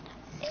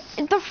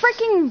 The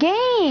freaking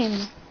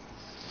game.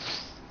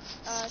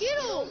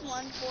 Skittles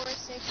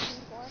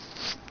 14624.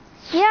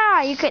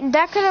 Yeah,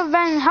 that could have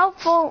been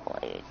helpful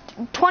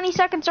 20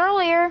 seconds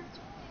earlier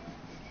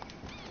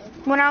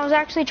when I was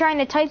actually trying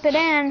to type it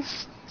in.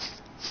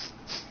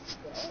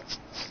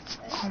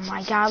 Oh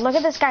my god, look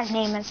at this guy's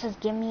name. It says,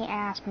 "Give me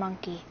ass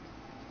monkey."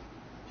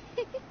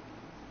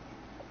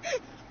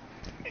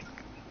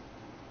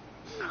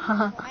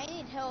 I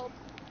need help.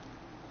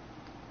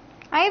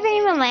 I haven't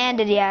even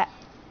landed yet.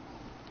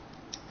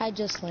 I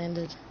just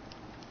landed.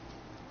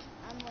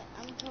 I'm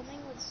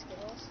coming with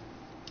skills.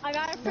 I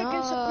got a freaking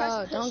No,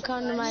 suppressor. don't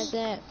come to my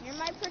thing. You're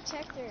my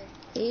protector.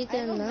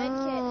 Ethan, I have a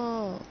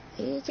no.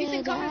 Ethan,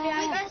 Ethan, come with me.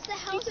 no. That's the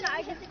house Ethan, where I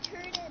I get the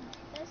turret in.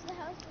 That's the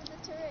house with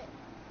the turret.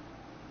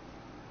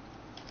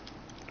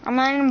 I'm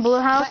in a blue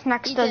house But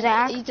next Ethan, to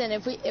Zach. Ethan,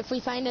 if we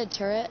find a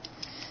turret,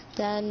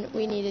 then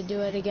we need to do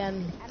it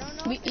again. I don't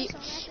know if there's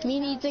someone at this Me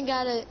and house.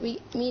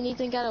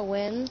 Ethan got a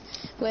win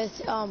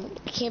with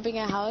camping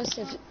a house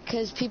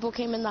because people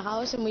came in the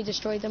house and we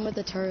destroyed them with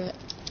a turret.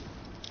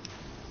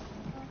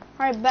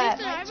 Alright, bet.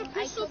 Ethan, I have a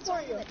pistol killed for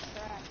someone you. with a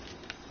trap.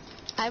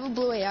 I have a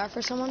blue AR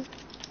for someone.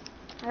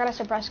 I got a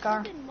suppressed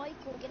car. Fucking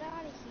Michael, get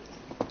out of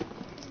here.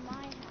 This is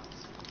my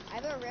house. I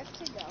have a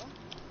rift to go.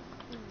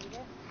 You need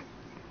it?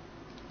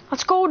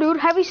 Let's go, dude.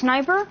 Heavy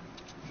sniper?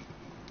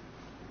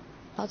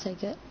 I'll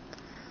take it.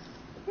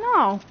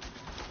 No.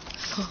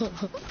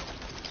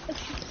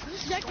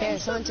 Zach, Here, can you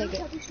someone still take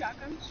do it. heavy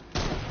shotguns?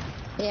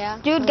 Yeah.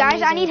 Dude, I'm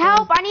guys, I using need it.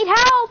 help. I need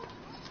help.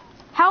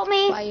 Help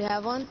me. Why, you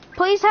have one?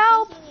 Please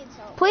help. He needs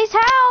help. Please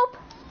help.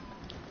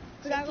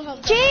 We gotta go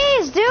help.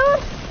 Jeez, dude.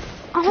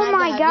 Can I Oh have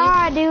my the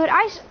god, dude.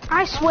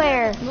 I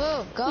swear.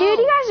 Move, go. Dude,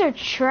 you guys are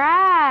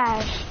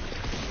trash.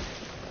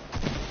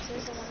 This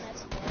is the one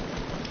that's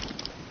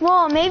dead.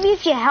 Well, maybe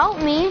if you help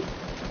me.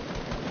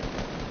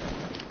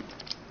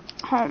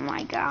 Oh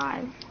my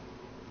god.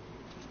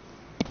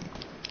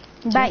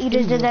 Bet you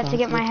just did that to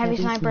get my heavy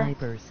sniper.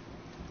 Snipers.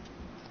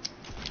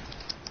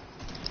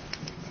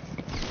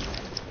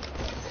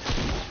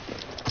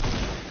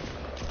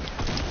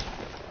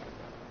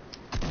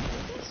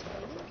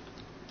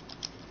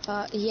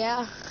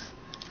 Yeah.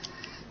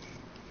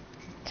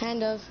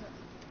 Kind of.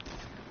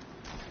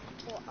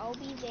 Well, I'll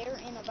be there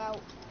in about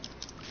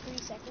 3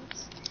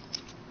 seconds.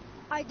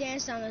 I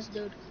danced on this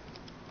dude.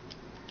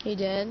 You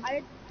did?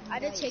 I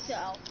did take the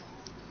L.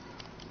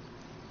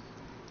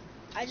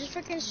 I just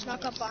freaking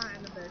snuck up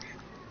behind the bush.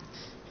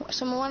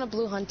 Someone want a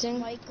blue hunting?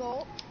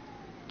 Michael,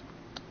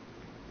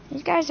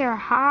 These guys are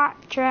hot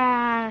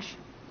trash.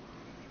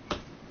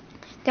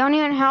 Don't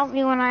even help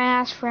me when I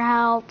ask for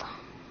help.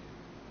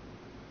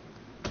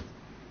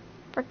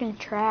 Freaking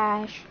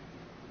trash.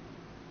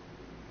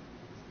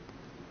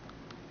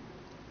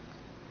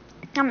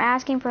 I'm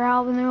asking for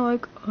help and they're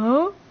like,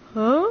 huh?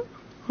 Huh?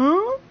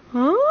 Huh?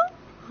 Huh?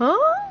 Huh?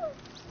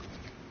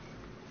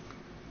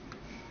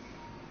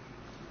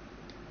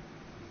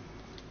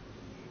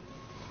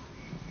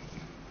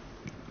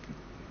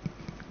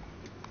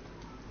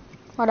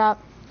 What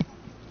up?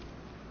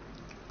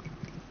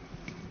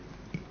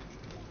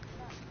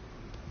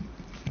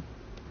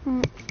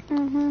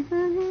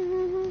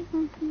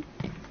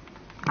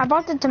 I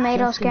bought the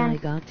tomato Justin, I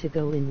skin. got to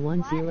go in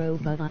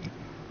 1-0, but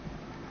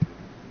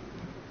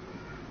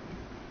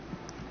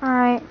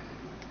Alright.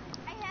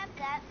 I have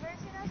that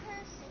version of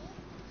her scene,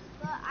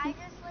 but I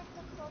just like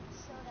the Coke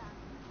Showdown.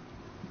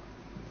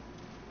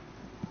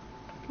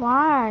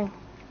 Why?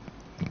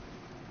 Oh,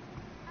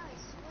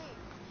 he's sweet.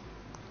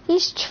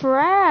 He's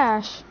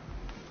trash.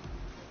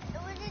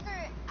 It was either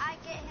I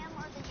get him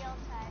or the yellow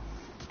tag.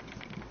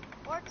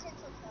 Or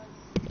Tinsel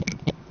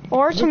Toes.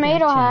 Or Look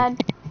tomato at head.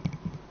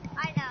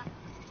 I know.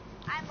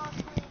 I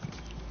mostly...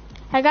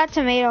 I got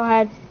tomato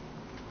head.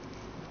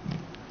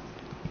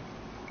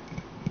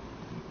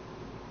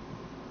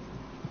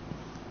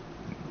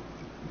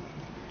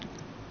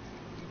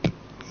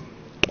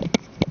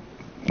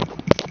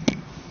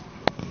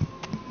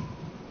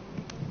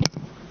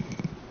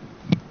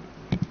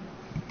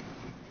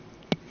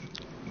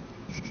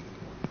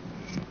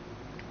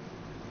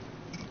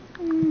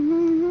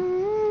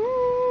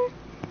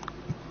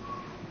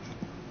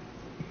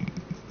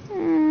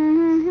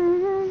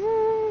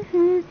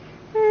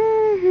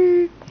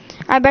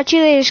 I bet you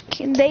they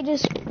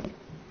just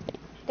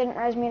didn't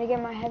res me to get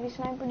my heavy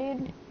sniper,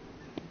 dude.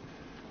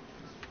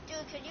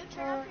 Dude, could you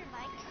turn off your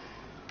mic?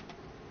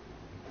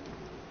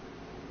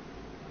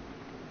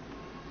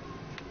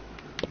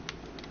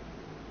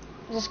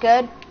 Is this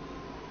good?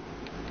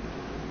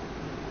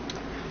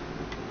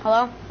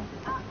 Hello?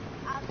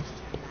 I'll just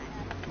turn mine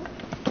up.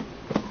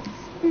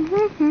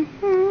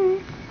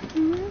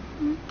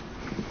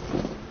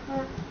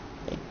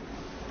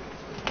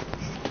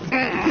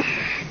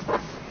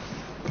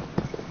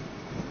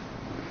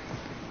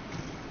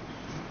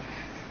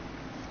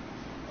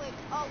 Wait,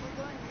 oh,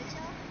 we're going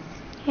retail?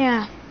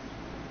 Yeah.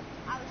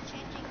 I was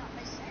changing up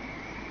my set.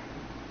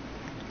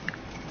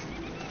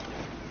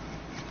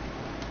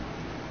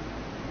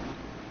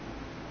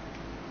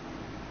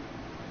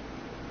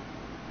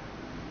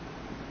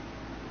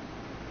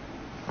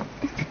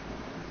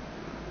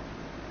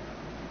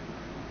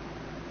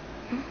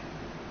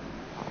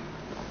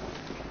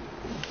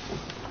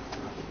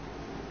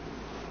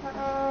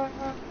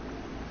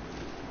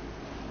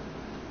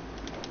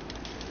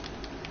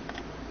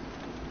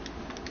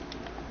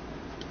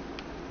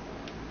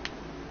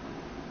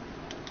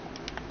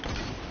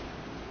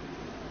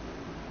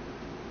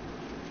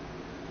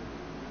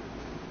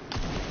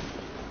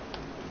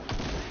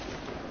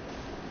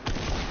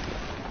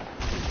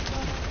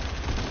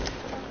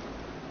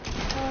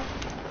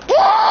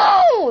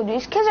 Whoa!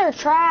 These kids are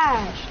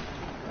trash.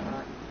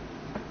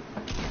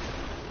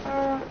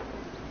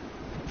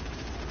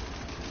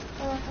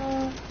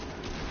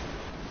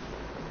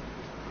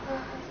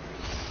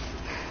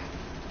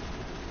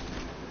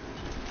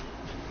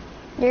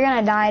 You're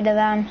gonna die to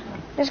them.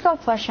 Just go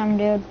push him,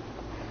 dude.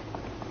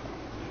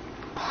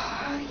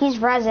 He's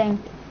rezzing.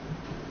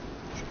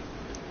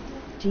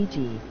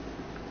 GG.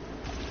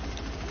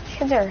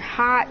 Kids are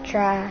hot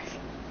trash.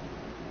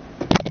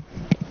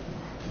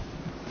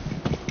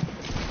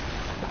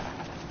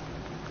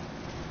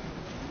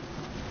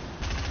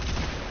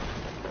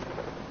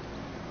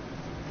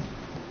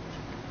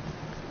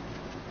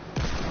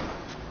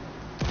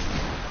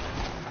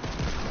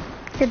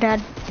 You're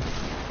dead.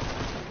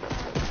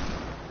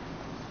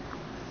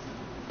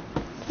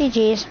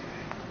 GG's.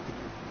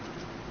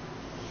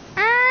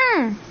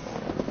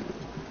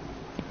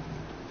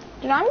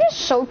 Dude, I'm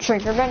just so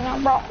triggered right now,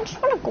 bro. I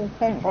just wanna go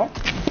home, bro.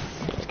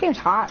 This game's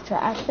hot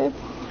trash, dude.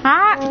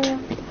 Hot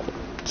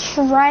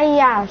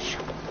trash.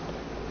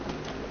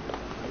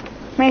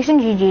 Mason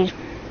GG's.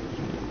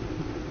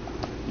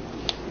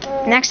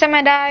 Next time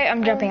I die,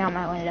 I'm jumping out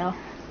my window.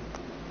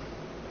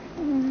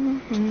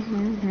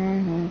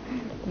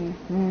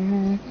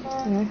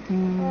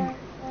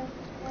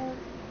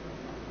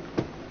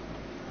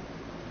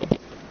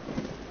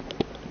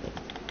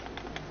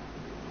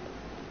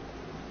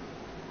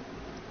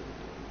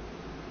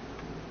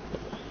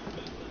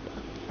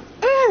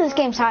 This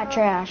game's hot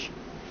trash.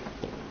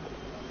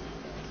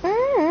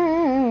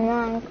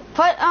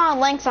 Put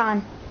links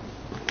on.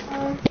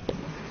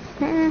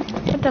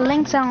 Put the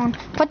links on.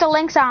 Put the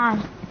links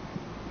on.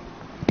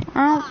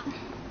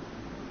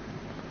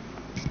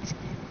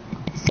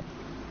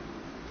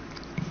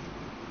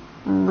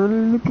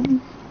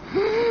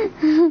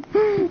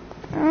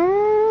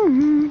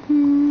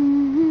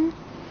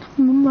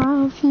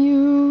 My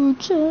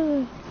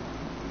future.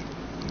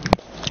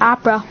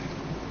 Opera.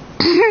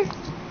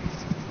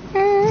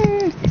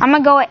 I'm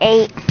gonna go at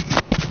 8.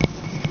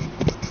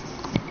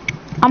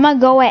 I'm gonna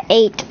go at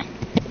 8.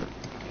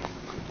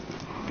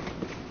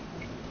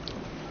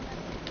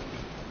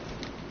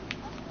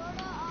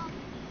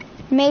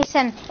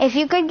 Mason, if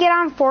you could get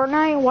on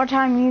Fortnite, what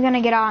time are you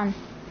gonna get on?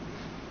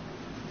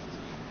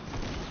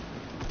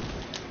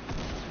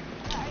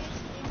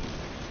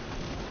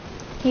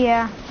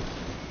 Yeah.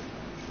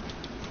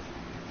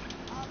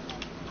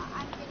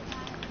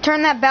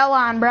 Turn that bell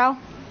on, bro.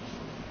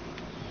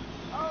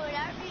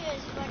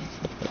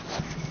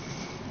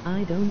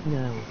 I don't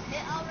know.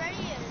 It already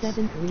is.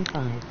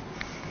 735.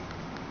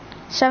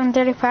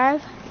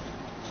 7:35?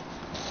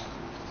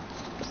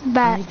 I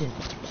Bet. did.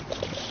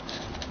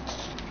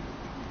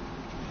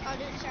 Oh,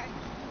 dude, sorry.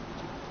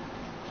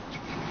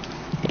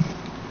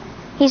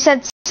 He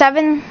said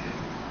 7.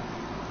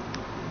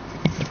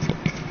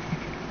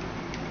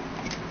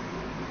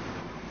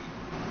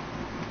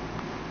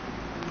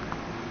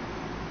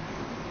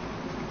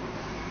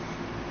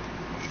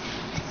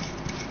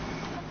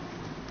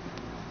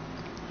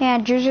 Yeah,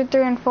 Jersey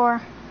 3 and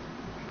 4.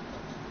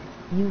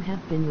 You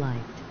have been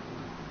liked.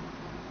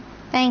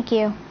 Thank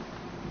you.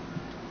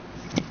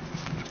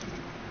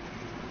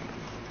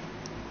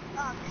 Oh,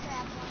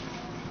 crap.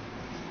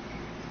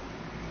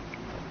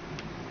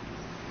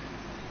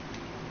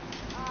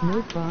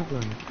 No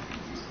problem.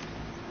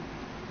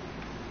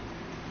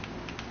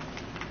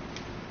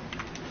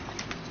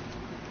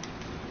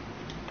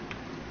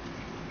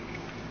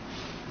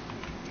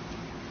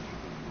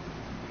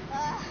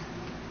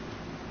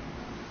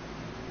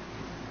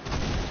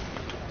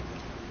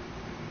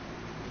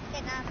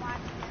 Okay, now I'm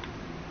watching it.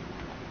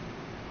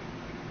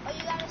 Oh,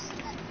 you gotta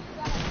snap. You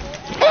gotta go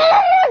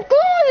Oh my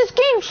god, this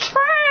game's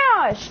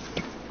trash!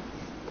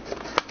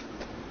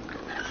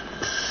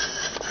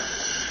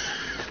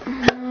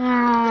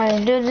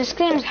 Dude, this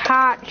game's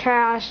hot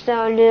trash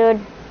though, dude.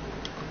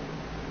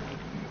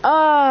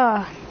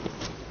 I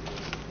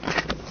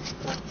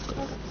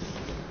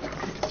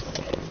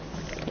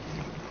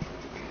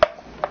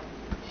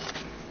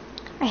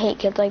hate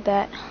kids like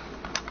that.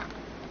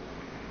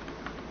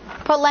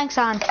 Put links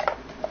on.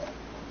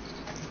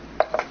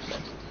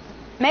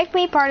 Make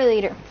me party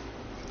leader.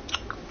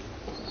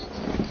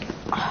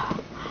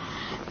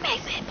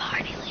 Make me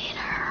party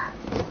leader.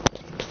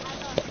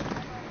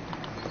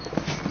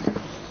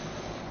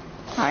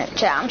 Alright,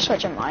 chat, I'm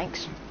switching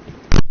mics.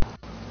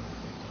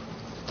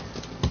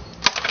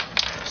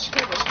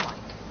 Screw this mic.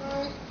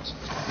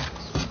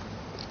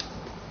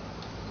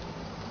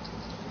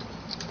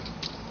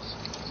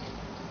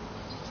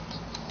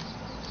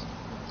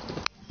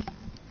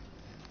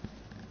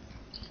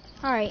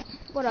 Alright,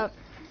 what up?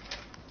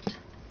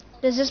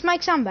 Does this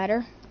mic sound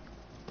better?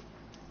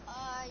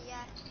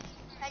 yeah.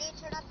 Can you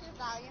turn up your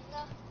volume,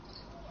 though?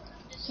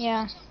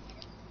 Yeah.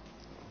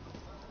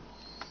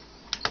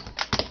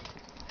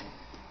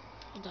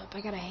 Hold up,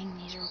 I gotta hang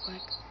these real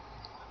quick.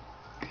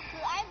 Dude,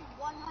 I have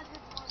 100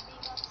 more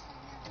V-Bucks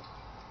than you.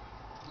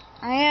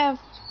 I have.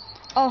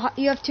 Oh,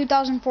 you have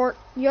 2,004.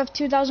 You have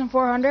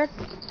 2,400.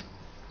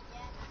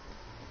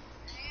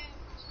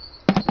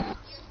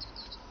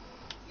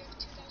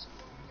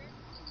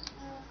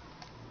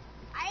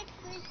 I had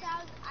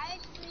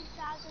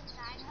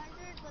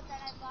 3,900, but then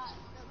I bought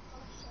the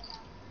post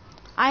showdown.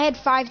 I had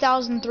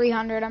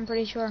 5,300. I'm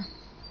pretty sure.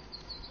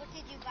 What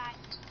did you buy?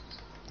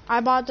 I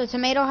bought the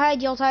tomato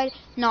head, Yuletide.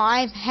 No,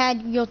 I've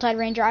had Yuletide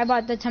Ranger. I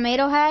bought the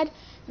tomato head,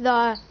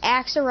 the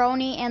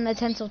Axaroni, and the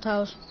tinsel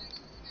toes.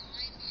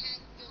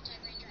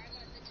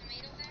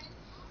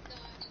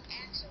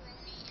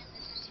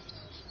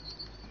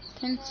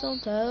 Tinsel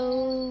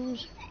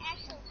toes.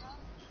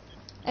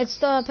 It's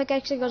the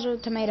pickaxe that goes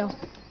with tomato.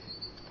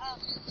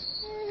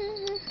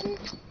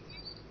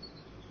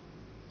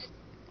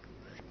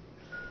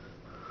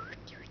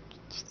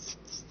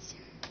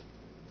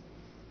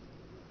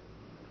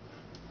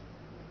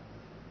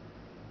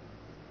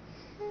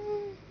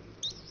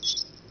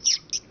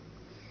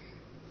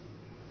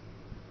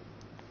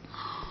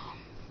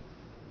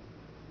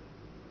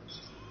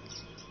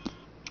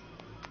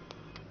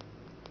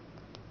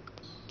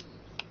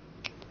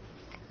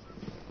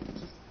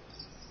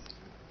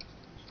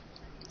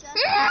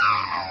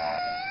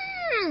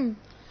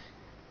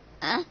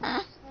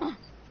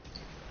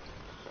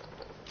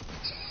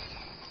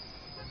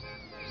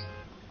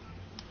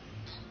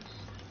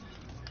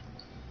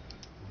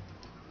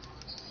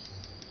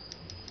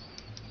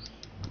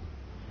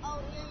 Oh,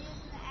 you're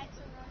using the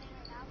extra running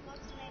right now. Go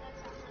tomato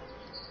sauce.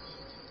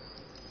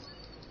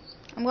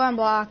 I'm going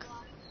block.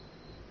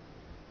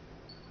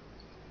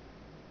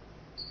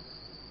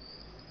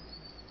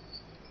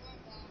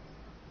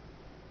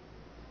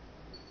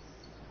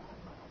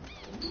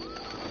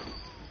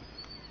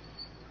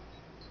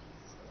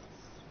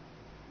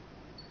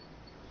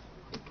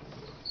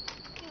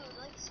 Dude,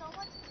 like so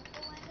much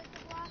people landed the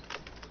block.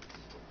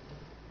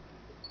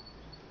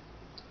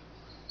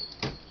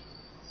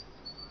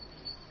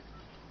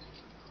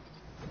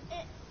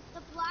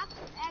 The block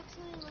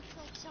actually looks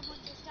like someone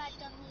just got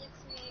done with a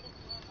creative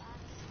world,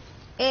 honestly.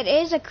 It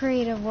is a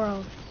creative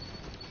world.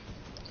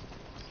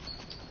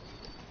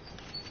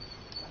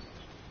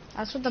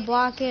 That's what the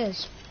block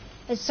is.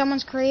 It's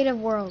someone's creative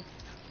world.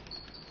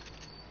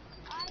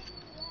 I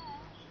knew that.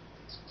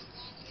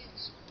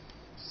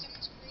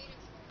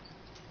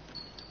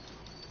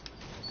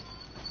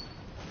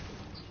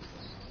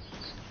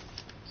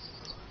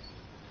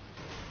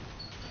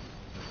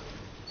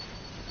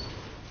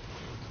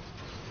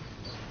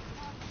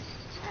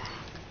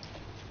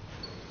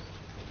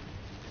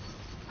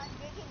 I'm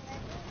digging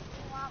ledges. Do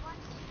you want one?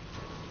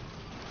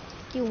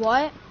 You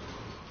what?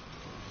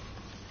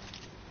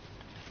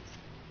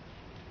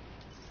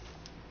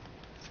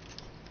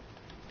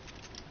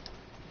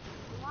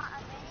 You want a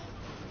mini?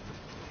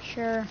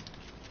 Sure.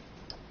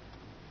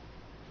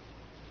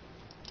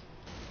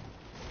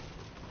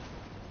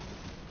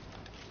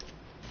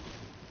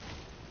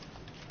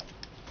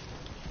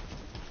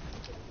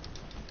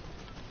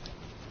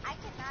 I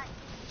cannot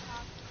keep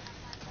talking on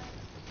my phone.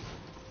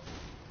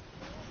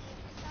 Can you hear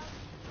yourself?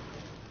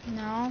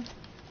 No.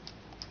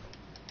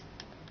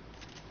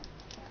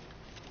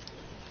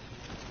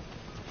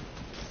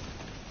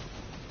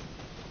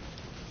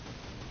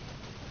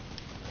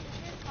 If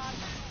you're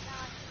talking right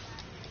now, I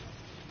cannot hear you.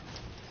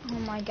 Oh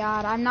my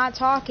god, I'm not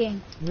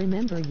talking.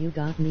 Remember you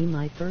got me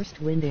my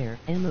first win there.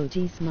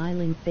 Emoji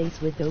smiling face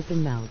with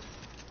open mouth.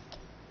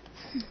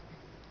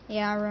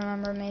 Yeah, I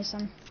remember,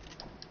 Mason.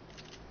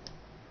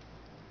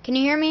 Can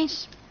you hear me,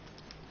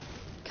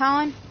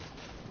 Colin?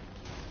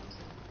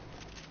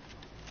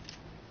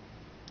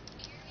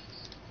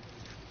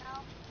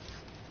 No.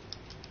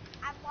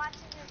 I'm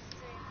watching your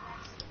stream.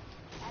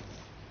 That's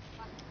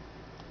funny.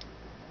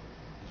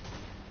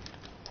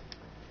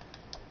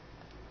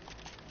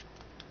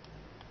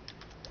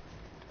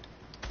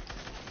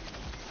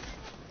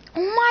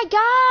 Oh my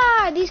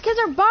god, these kids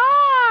are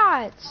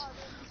bots! Oh,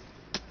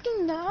 they're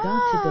just Fucking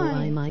Got to go.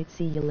 I nuts. might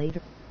see you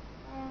later.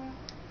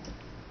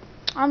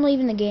 I'm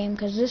leaving the game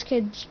because this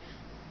kid's